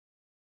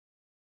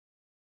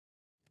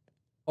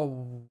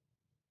 Oh,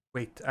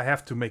 wait. I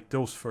have to make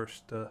those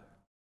first.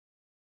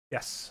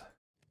 Yes.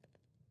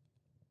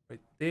 Right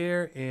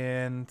there.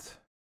 And...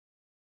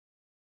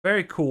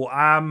 Very cool.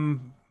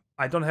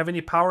 I don't have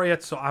any power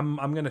yet, so I'm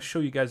going to show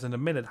you guys in a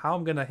minute how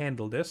I'm going to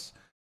handle this.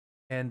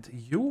 And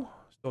you...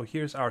 So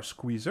here's our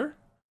squeezer.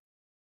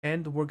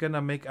 And we're going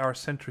to make our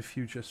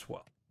centrifuge as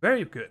well.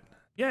 Very good.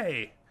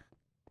 Yay.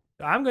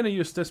 I'm going to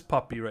use this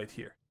puppy right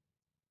here.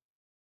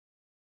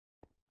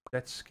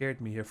 That scared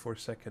me here for a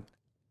second.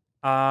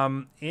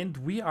 And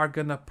we are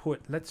going to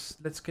put... Let's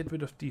get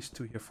rid of these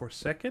 2 here for a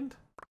second.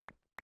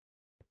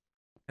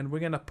 And we're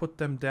going to put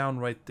them down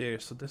right there.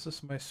 So this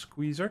is my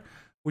squeezer,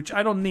 which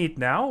I don't need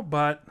now,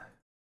 but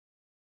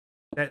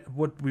that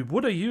what we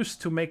would have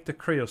used to make the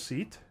cryo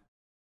seed.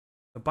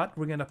 But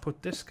we're going to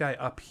put this guy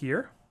up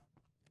here.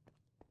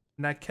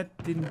 And I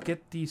didn't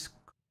get these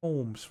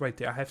combs right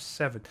there. I have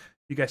 7.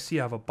 You guys see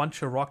I have a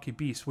bunch of rocky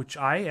bees, which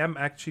I am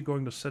actually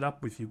going to set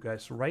up with you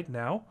guys right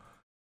now.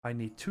 I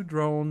need 2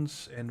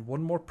 drones and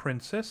 1 more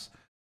princess.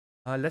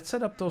 Let's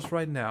set up those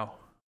right now.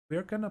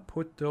 We're gonna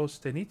put those,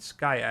 they need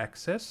sky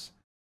access.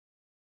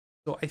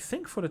 So I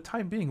think for the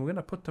time being, we're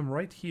gonna put them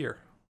right here.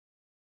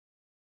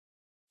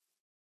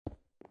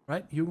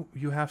 Right,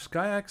 you have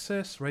sky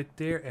access right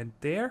there and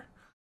there.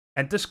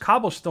 And this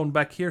cobblestone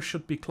back here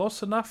should be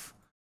close enough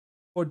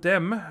for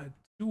them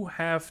to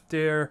have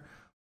their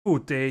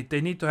food.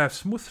 They need to have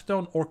smooth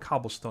stone or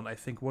cobblestone, I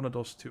think, one of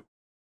those two.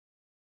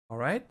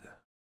 Alright.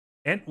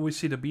 And we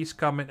see the bees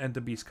coming and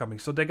the bees coming.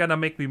 So they're gonna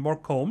make me more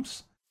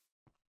combs.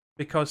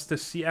 Because the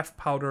CF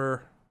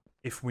powder,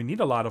 if we need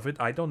a lot of it,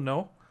 I don't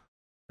know.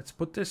 Let's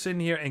put this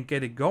in here and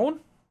get it going.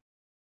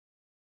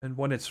 And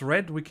when it's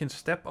red, we can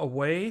step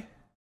away.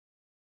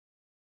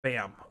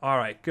 Bam.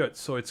 Alright, good.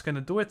 So it's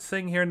gonna do its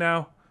thing here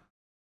now.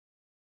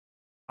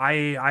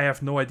 I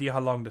have no idea how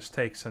long this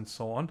takes and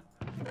so on.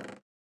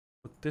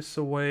 Put this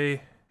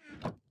away.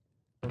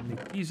 Don't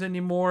need these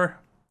anymore.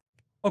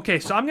 Okay,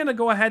 so I'm gonna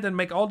go ahead and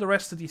make all the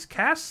rest of these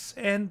casts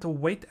and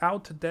wait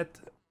out that...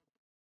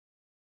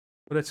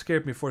 Well, that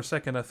scared me for a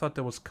second. I thought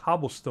there was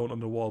cobblestone on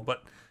the wall,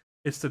 but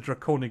it's the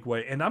draconic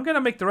way. And I'm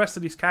gonna make the rest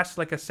of these casts,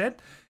 like I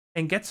said,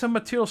 and get some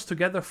materials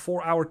together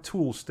for our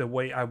tools the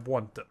way I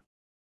want them.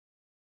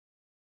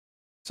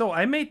 So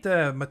I made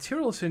the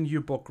materials in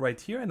U-Book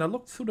right here, and I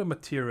looked through the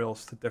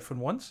materials, the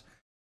different ones.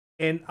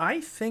 And I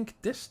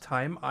think this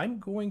time I'm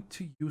going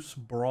to use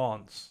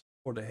bronze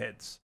for the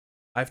heads.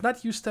 I've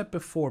not used that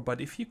before, but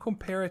if you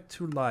compare it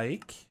to,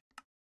 like,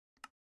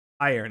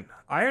 iron.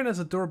 Iron has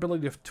a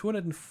durability of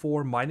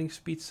 204, mining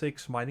speed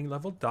 6, mining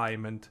level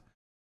diamond.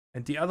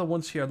 And the other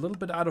ones here are a little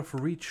bit out of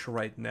reach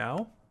right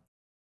now.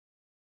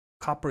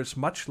 Copper is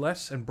much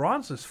less, and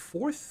bronze is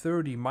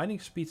 430, mining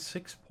speed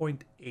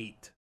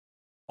 6.8.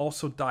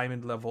 Also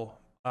diamond level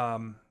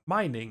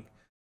mining.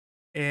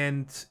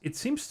 And it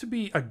seems to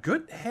be a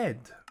good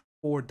head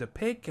for the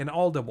pig and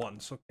all the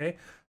ones, okay?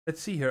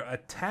 Let's see here.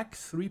 Attack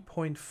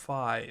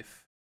 3.5.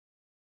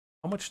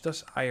 How much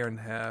does iron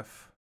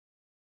have?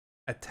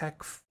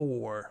 Attack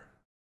 4.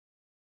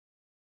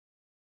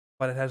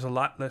 But it has a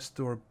lot less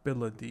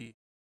durability.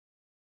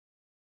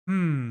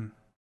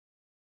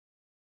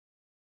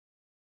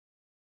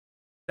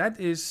 That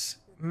is...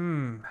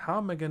 how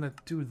am I gonna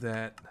do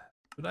that?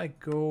 Should I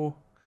go...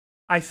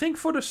 I think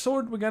for the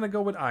sword we're gonna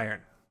go with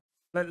iron.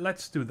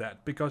 Let's do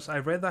that, because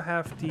I'd rather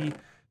have the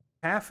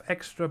half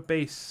extra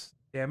base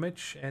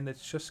damage, and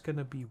it's just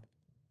gonna be...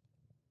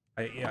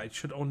 yeah, it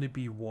should only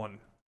be 1.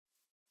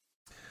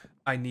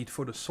 I need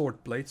for the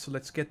sword blade, so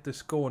let's get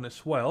this going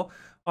as well.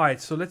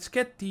 Alright, so let's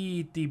get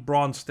the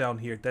bronze down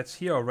here. That's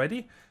here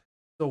already.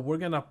 So we're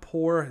gonna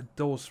pour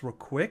those real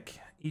quick,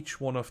 each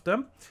one of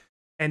them.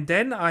 And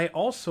then I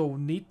also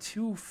need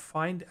to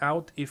find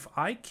out if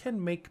I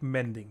can make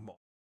mending moss.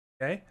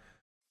 Okay?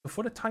 So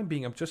for the time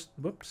being, I'm just...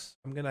 Whoops.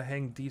 I'm gonna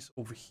hang these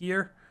over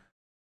here.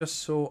 Just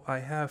so I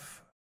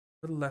have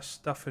a little less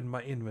stuff in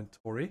my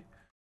inventory.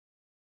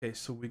 Okay,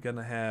 so we're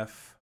gonna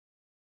have...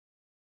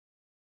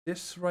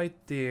 this right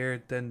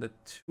there, then the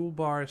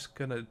toolbar is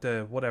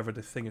gonna, whatever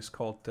the thing is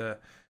called, the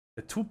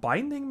tool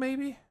binding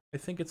maybe? I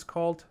think it's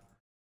called.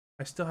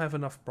 I still have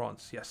enough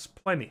bronze. Yes,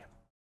 plenty.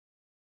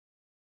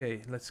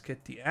 Okay, let's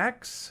get the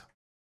axe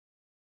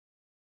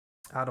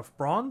out of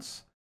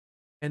bronze.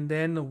 And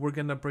then we're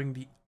gonna bring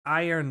the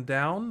iron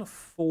down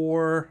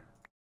for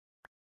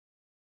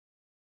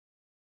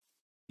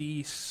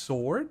the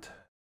sword.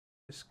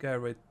 This guy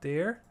right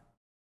there.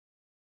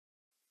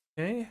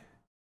 Okay.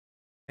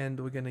 And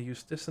we're gonna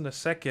use this in a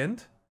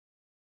second.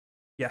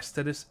 Yes,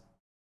 that is...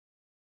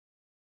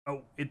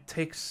 Oh, it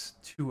takes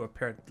 2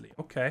 apparently.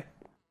 Okay.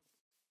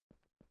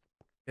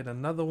 Get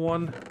another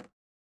one.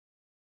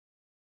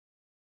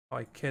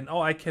 I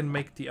can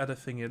make the other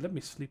thing here. Let me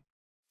sleep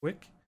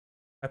quick.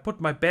 I put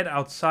my bed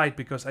outside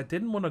because I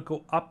didn't want to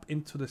go up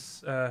into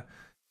this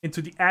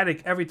into the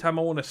attic every time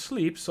I want to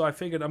sleep, so I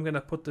figured I'm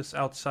gonna put this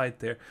outside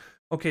there.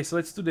 Okay, so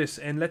let's do this,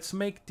 and let's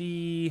make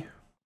the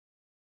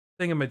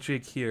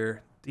thingamajig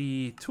here.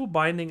 The tool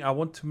binding I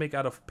want to make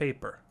out of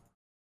paper.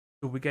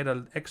 So we get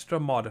an extra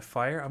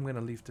modifier. I'm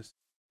gonna leave this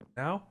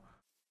now.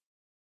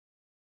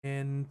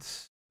 And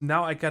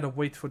now I gotta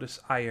wait for this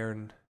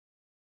iron.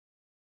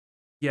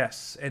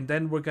 Yes, and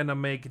then we're gonna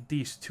make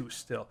these two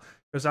still.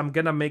 Because I'm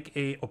gonna make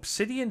a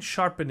obsidian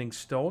sharpening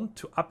stone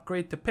to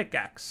upgrade the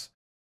pickaxe.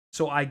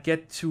 So I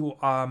get to,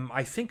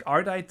 I think,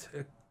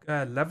 Ardite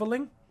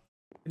leveling.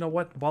 You know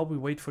what? While we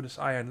wait for this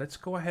iron, let's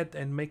go ahead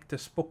and make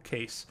this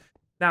bookcase.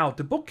 Now,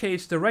 the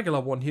bookcase, the regular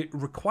one here,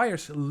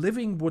 requires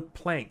living wood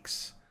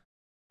planks.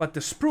 But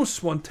the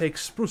spruce one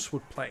takes spruce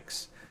wood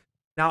planks.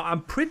 Now,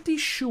 I'm pretty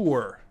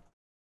sure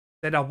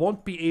that I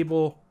won't be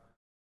able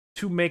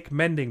to make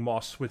mending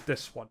moss with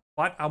this one.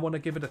 But I want to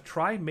give it a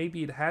try.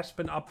 Maybe it has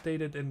been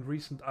updated in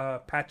recent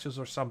patches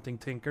or something,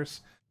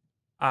 Tinkers.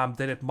 That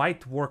it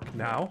might work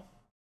now.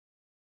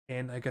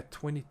 And I got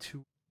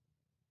 22.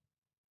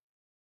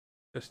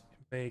 Just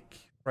make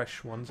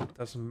fresh ones. It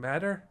doesn't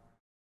matter.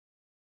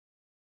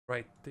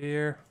 Right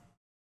there.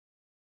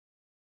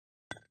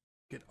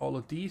 Get all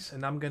of these.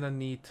 And I'm going to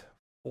need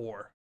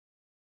 4.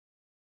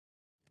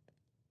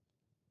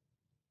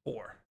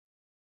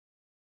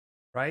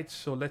 right?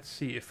 So let's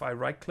see if I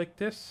right click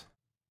this,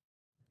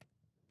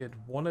 get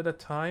one at a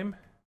time.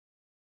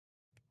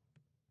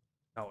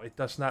 No, it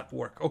does not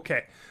work.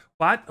 Okay,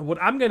 but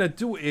what I'm gonna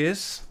do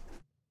is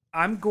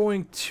I'm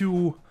going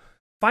to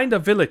find a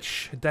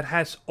village that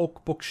has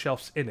oak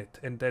bookshelves in it,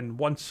 and then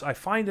once I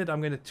find it,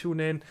 I'm gonna tune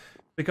in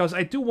because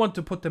I do want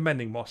to put the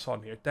mending moss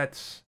on here.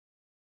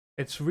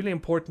 It's really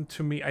important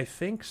to me, I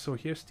think. So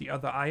here's the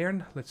other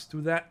iron. Let's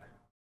do that.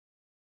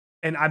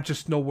 And I'm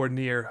just nowhere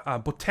near.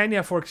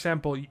 Botania, for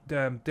example,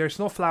 there's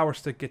no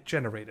flowers that get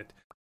generated.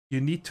 You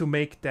need to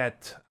make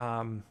that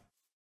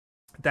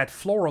that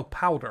floral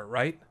powder,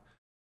 right?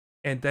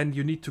 And then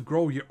you need to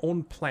grow your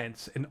own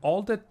plants. And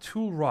all the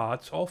tool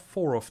rods, all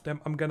 4 of them,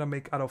 I'm gonna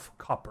make out of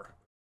copper.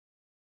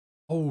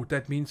 Oh,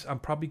 that means I'm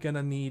probably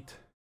gonna need...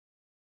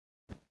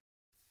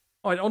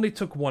 Oh, it only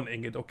took 1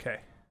 ingot, okay.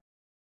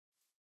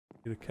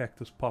 Get a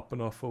cactus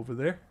popping off over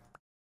there.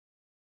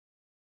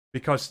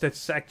 Because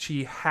that's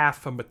actually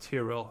half a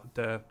material,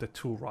 the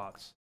tool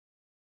rods.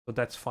 So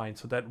that's fine,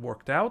 so that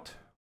worked out.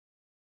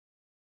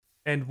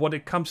 And when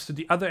it comes to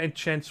the other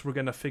enchants, we're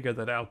gonna figure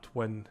that out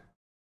when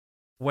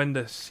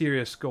the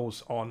series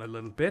goes on a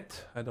little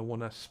bit. I don't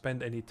want to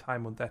spend any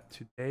time on that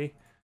today.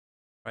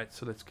 Right,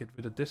 so let's get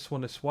rid of this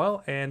one as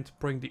well and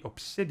bring the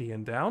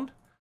obsidian down.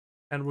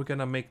 And we're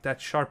gonna make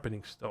that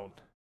sharpening stone.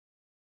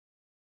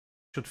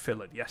 Should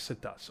fill it. Yes,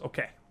 it does.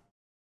 Okay.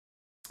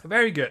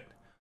 Very good.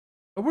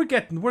 We're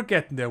getting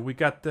there. We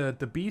got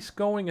the beast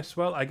going as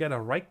well. I gotta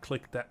right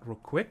click that real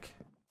quick.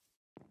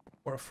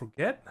 Or I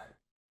forget.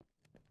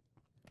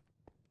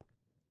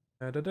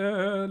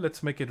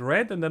 Let's make it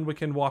red and then we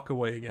can walk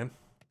away again.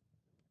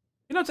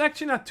 You know, it's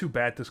actually not too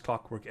bad, this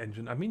clockwork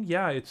engine. I mean,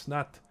 yeah, it's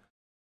not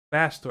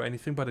fast or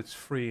anything, but it's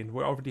free. And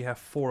we already have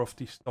 4 of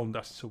these stone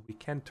dust, so we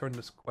can turn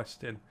this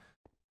quest in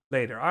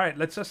later. Alright,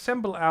 let's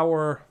assemble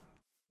our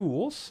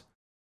tools.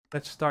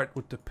 Let's start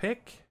with the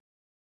pick.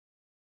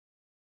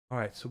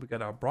 Alright, so we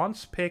got our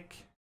bronze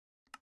pick.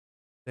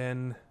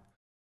 Then...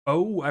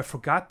 Oh, I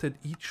forgot that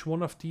each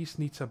one of these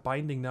needs a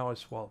binding now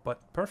as well.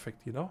 But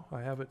perfect, you know,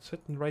 I have it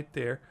sitting right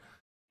there.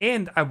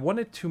 And I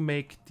wanted to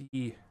make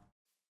the...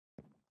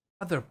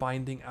 other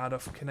binding out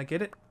of... Can I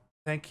get it?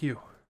 Thank you.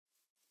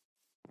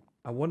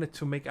 I wanted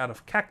to make out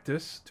of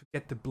cactus to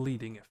get the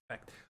bleeding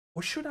effect.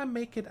 Or should I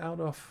make it out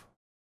of...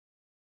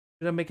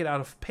 Should I make it out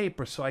of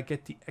paper so I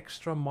get the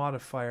extra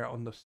modifier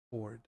on the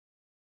sword?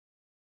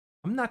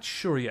 I'm not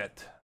sure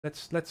yet.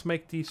 Let's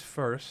make these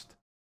first.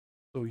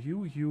 So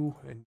you,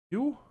 and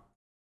you.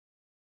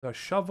 The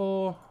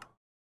shovel.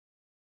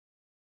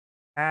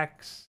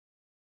 Axe.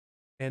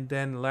 And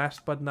then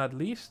last but not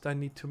least, I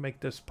need to make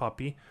this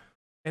puppy.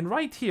 And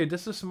right here,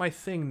 this is my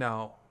thing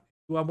now.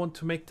 Do I want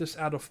to make this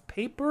out of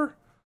paper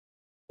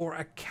or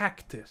a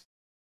cactus?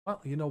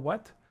 Well, you know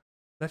what?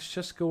 Let's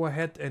just go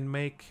ahead and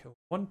make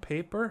 1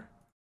 paper.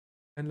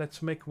 And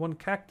let's make 1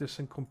 cactus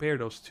and compare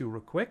those 2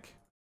 real quick.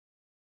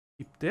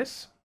 Keep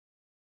this.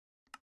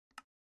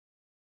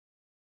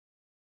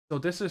 So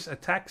this is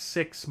attack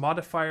 6,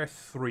 modifier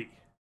 3.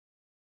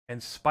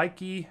 And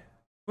spiky,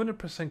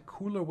 200%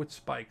 cooler with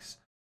spikes.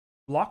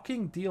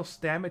 Blocking deals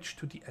damage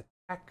to the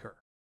attacker.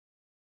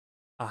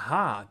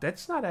 Aha,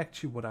 that's not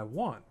actually what I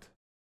want.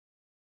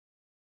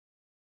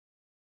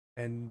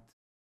 And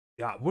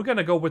yeah, we're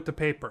gonna go with the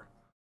paper.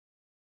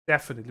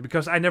 Definitely,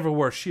 because I never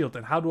wear a shield.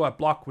 And how do I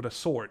block with a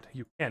sword?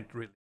 You can't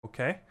really,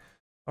 okay?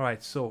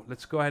 Alright, so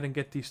let's go ahead and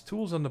get these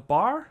tools on the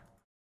bar.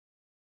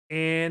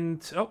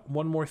 And, oh,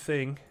 one more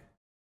thing.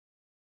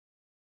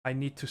 I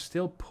need to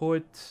still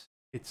put,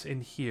 it's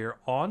in here,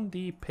 on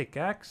the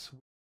pickaxe.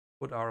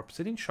 Put our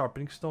obsidian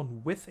sharpening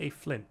stone with a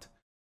flint.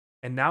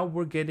 And now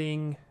we're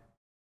getting...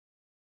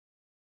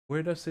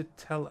 Where does it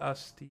tell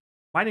us the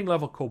mining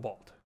level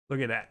cobalt? Look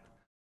at that.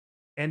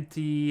 And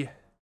the...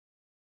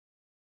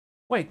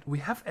 Wait, we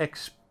have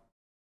X...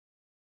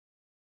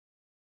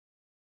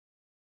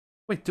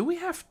 Wait, do we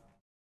have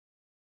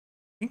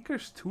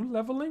Tinker's tool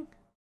leveling?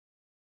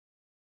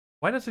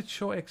 Why does it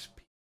show XP?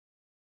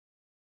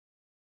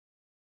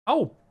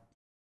 Oh!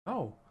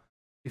 Oh.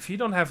 If you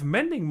don't have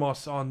mending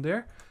moss on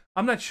there,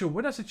 I'm not sure.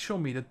 Where does it show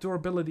me? The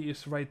durability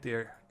is right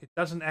there. It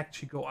doesn't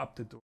actually go up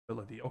the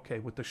durability. Okay,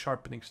 with the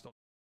sharpening stone.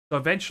 So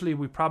eventually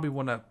we probably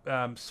want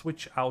to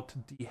switch out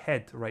the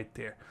head right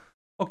there.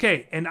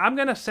 Okay, and I'm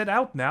going to set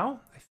out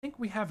now. I think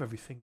we have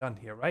everything done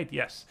here, right?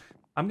 Yes.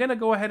 I'm going to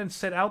go ahead and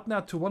set out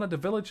now to one of the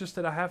villages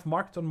that I have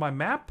marked on my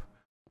map.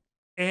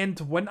 And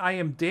when I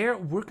am there,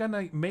 we're going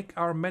to make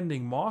our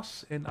mending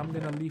moss. And I'm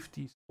going to leave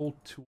these old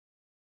tools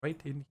right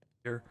in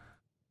here.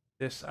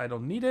 This, I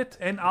don't need it.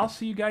 And I'll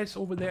see you guys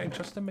over there in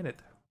just a minute.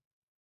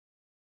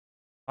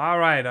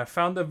 Alright, I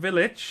found a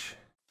village.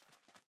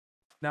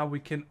 Now we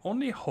can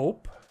only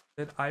hope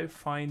that I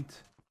find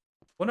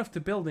one of the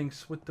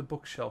buildings with the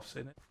bookshelves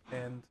in it.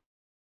 And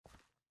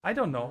I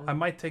don't know. I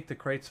might take the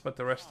crates, but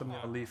the rest I'm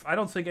going to leave. I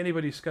don't think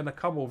anybody's going to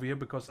come over here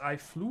because I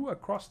flew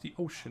across the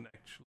ocean,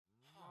 actually.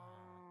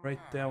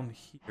 Right down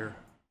here.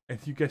 And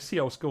you guys see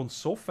I was going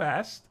so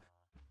fast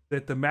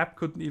that the map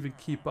couldn't even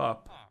keep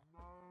up.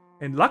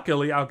 And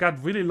luckily, I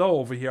got really low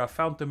over here. I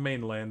found the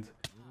mainland.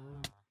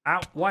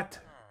 Ow, what?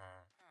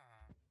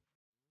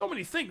 So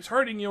many things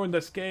hurting you in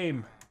this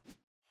game.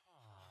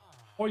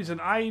 Poison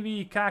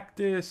ivy,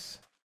 cactus.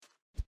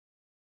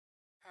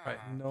 Right,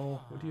 no.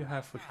 What do you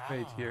have for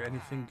trade here?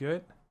 Anything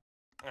good?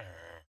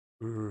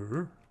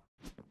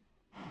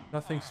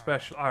 Nothing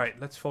special. Alright,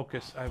 let's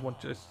focus.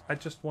 I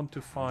just want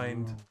to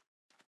find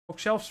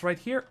bookshelves right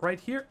here,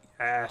 right here.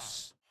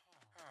 Yes.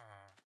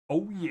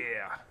 Oh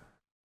yeah.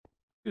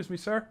 Excuse me,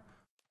 sir.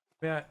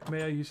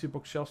 May I use your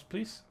bookshelves,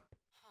 please?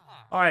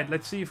 Alright,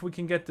 let's see if we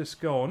can get this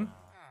going.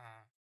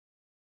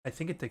 I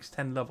think it takes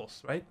 10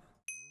 levels, right?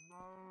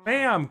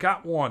 Bam!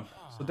 Got one.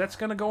 So that's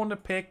gonna go in the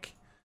pick.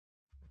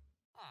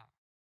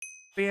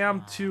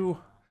 Bam, 2.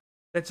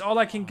 That's all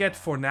I can get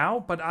for now,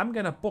 but I'm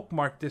gonna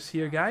bookmark this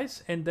here,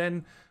 guys. And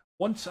then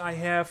once I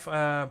have,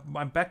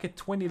 I'm back at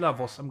 20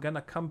 levels, I'm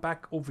gonna come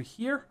back over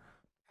here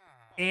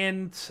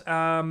and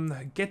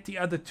get the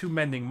other 2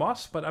 mending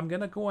moss. But I'm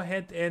gonna go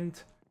ahead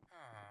and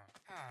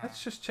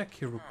let's just check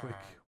here real quick.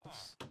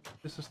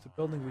 This is the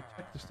building we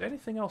checked. Is there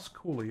anything else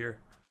cool here?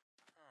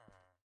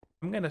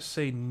 I'm gonna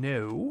say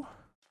no.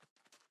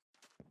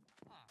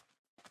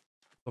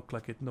 Look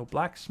like it. No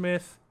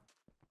blacksmith.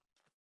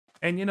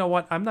 And you know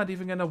what? I'm not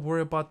even gonna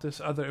worry about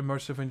this other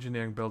immersive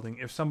engineering building.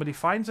 If somebody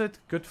finds it,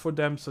 good for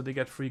them, so they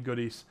get free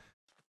goodies.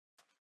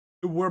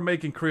 We're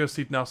making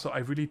Creoseed now, so I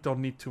really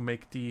don't need to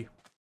make the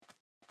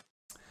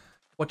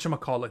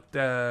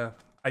whatchamacallit.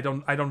 I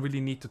don't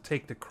really need to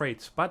take the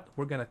crates, but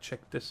we're gonna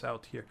check this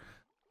out here.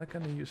 I'm not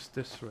gonna use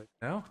this right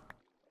now.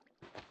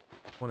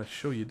 I wanna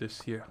show you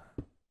this here.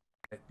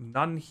 Okay,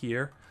 none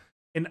here.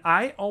 And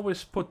I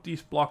always put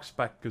these blocks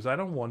back because I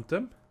don't want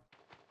them.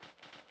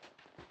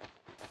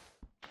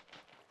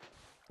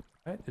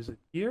 Right, is it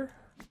here?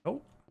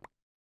 Nope.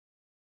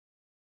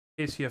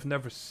 In case you have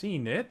never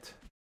seen it,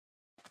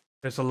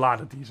 there's a lot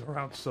of these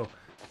around, so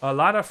a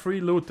lot of free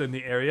loot in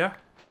the area.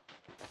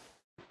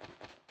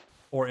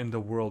 Or in the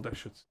world, I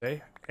should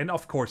say. And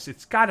of course,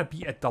 it's gotta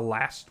be at the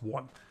last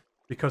one.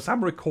 Because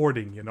I'm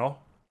recording, you know?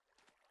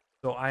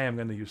 So I am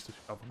gonna use the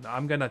shovel. Now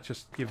I'm gonna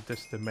just give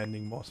this the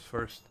mending moss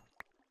first.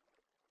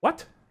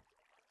 What?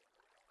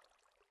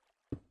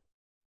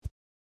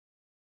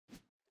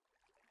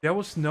 There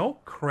was no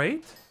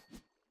crate?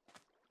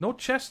 No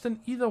chest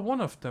in either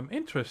one of them.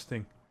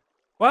 Interesting.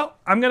 Well,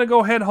 I'm gonna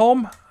go head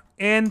home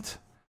and...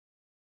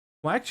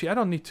 Well, actually, I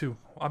don't need to.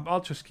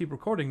 I'll just keep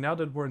recording now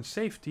that we're in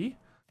safety.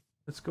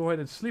 Let's go ahead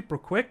and sleep real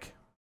quick.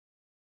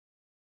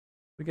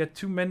 We get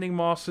 2 mending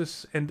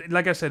mosses. And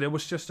like I said, it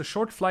was just a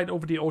short flight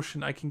over the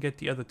ocean. I can get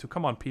the other 2.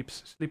 Come on,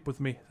 peeps. Sleep with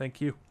me.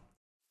 Thank you.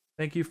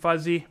 Thank you,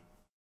 Fuzzy.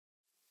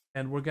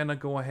 And we're gonna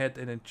go ahead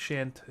and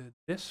enchant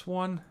this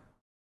one.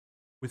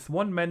 With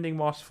 1 mending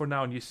moss for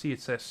now. And you see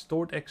it says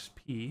stored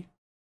XP.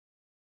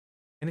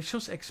 And it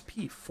shows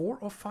XP, 4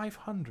 or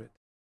 500.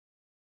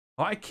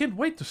 Oh, I can't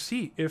wait to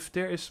see if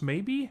there is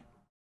maybe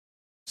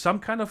some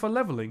kind of a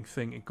leveling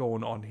thing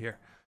going on here.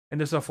 And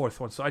there's a 4th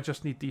one, so I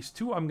just need these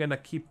 2. I'm gonna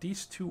keep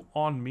these 2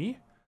 on me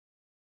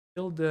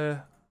till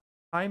the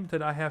time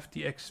that I have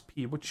the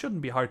XP, which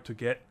shouldn't be hard to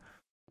get.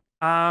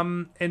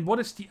 And what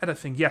is the other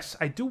thing? Yes,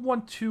 I do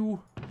want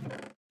to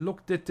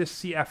look at this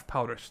CF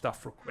powder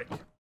stuff real quick.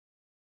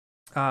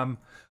 Well,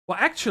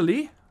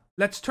 actually,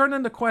 let's turn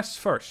in the quests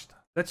first.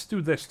 Let's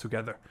do this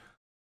together.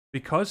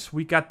 Because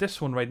we got this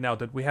one right now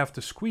that we have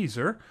the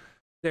squeezer.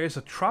 There is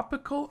a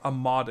tropical, a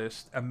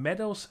modest, a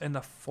meadows, and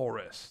a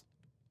forest.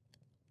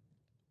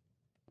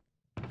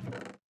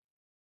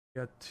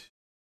 Got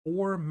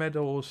 4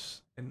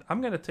 meadows, and I'm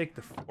gonna take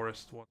the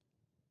forest one.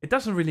 It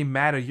doesn't really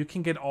matter. You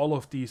can get all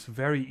of these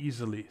very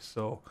easily,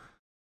 so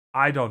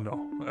I don't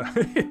know.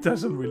 It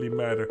doesn't really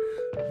matter.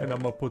 And I'm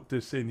gonna put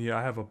this in here.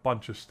 I have a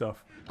bunch of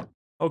stuff.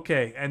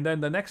 Okay, and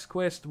then the next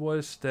quest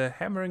was the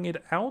hammering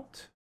it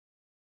out,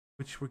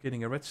 which we're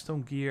getting a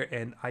redstone gear,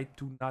 and I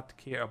do not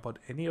care about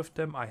any of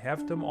them. I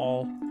have them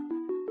all.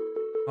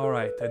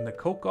 Alright, and the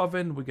coke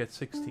oven, we get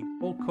 16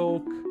 full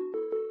coke.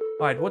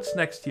 Alright, what's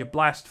next here?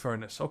 Blast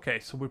furnace. Okay,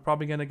 so we're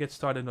probably gonna get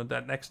started on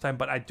that next time,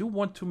 but I do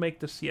want to make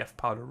the CF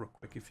powder real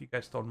quick, if you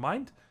guys don't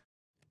mind.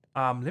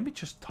 Let me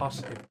just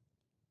toss it,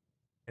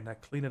 and I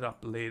clean it up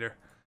later.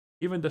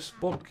 Even this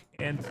book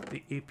and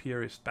the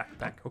apiarist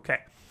backpack. Okay.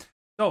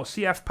 So,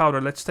 CF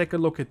powder, let's take a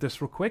look at this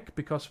real quick,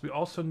 because we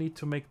also need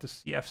to make the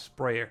CF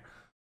sprayer,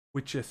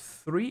 which is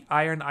 3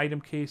 iron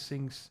item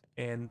casings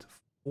and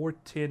 4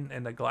 tin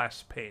and a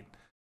glass pane.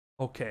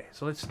 Okay,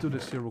 so let's do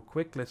this here real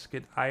quick. Let's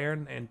get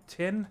iron and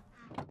tin,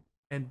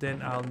 and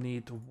then I'll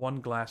need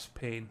 1 glass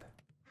pane.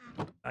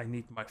 I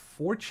need my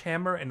forge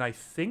hammer, and I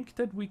think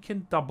that we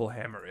can double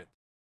hammer it.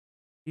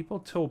 People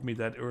told me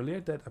that earlier,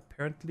 that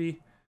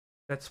apparently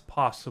that's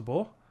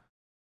possible.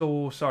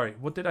 So, sorry,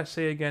 what did I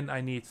say again? I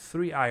need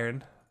 3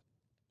 iron.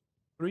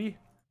 3,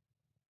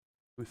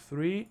 2,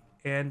 3,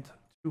 and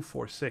 2,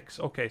 4, 6.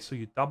 Okay, so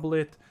you double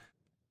it.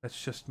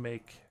 Let's just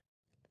make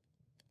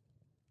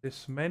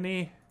this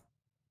many.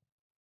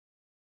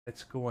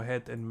 Let's go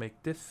ahead and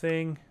make this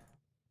thing.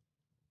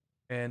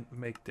 And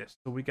make this.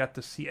 So we got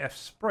the CF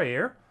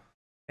sprayer.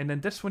 And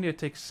then this one you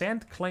take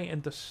sand, clay,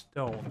 and the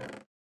stone.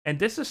 And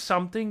this is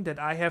something that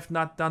I have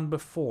not done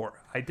before.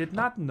 I did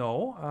not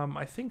know.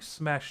 I think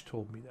Smash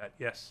told me that.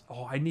 Yes.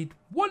 Oh, I need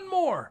one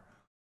more.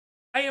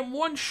 I am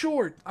one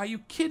short. Are you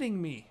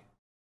kidding me?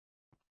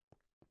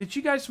 Did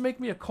you guys make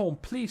me a comb?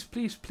 Please,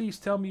 please, please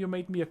tell me you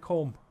made me a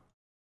comb.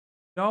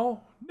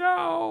 No?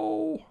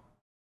 No!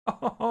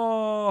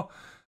 Oh.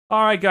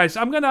 Alright, guys.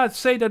 I'm gonna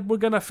say that we're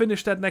gonna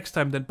finish that next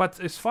time then. But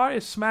as far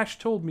as Smash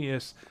told me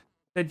is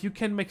that you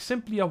can make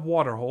simply a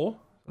water hole.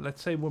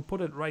 Let's say we'll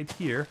put it right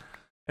here.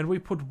 And we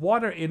put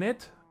water in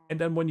it. And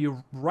then when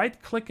you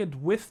right-click it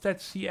with that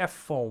CF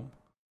foam,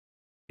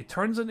 it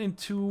turns it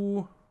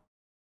into...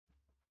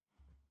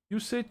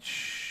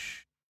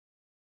 usage...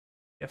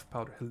 F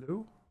powder.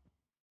 Hello?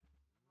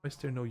 Why is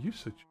there no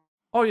usage?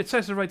 Oh, it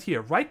says it right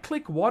here.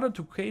 Right-click water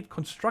to create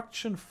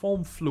construction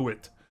foam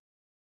fluid.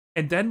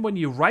 And then when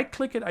you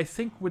right-click it, I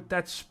think with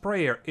that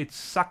sprayer, it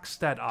sucks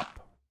that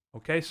up.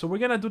 Okay, so we're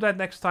going to do that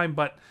next time,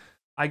 but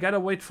I got to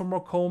wait for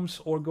more combs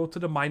or go to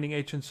the mining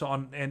age and so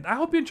on. And I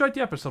hope you enjoyed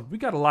the episode. We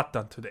got a lot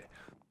done today.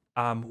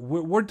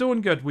 We're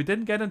doing good. We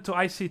didn't get into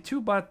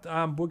IC2, but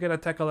we're going to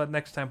tackle that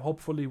next time.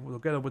 Hopefully, we'll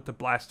get it with the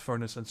blast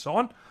furnace and so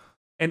on.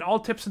 And all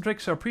tips and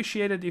tricks are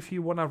appreciated. If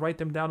you want to write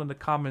them down in the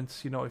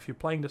comments, you know, if you're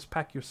playing this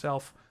pack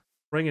yourself,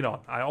 bring it on.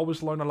 I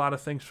always learn a lot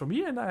of things from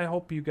you, and I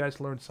hope you guys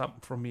learn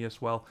something from me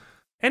as well.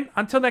 And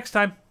until next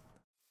time,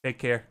 take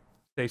care,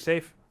 stay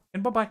safe,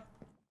 and bye-bye.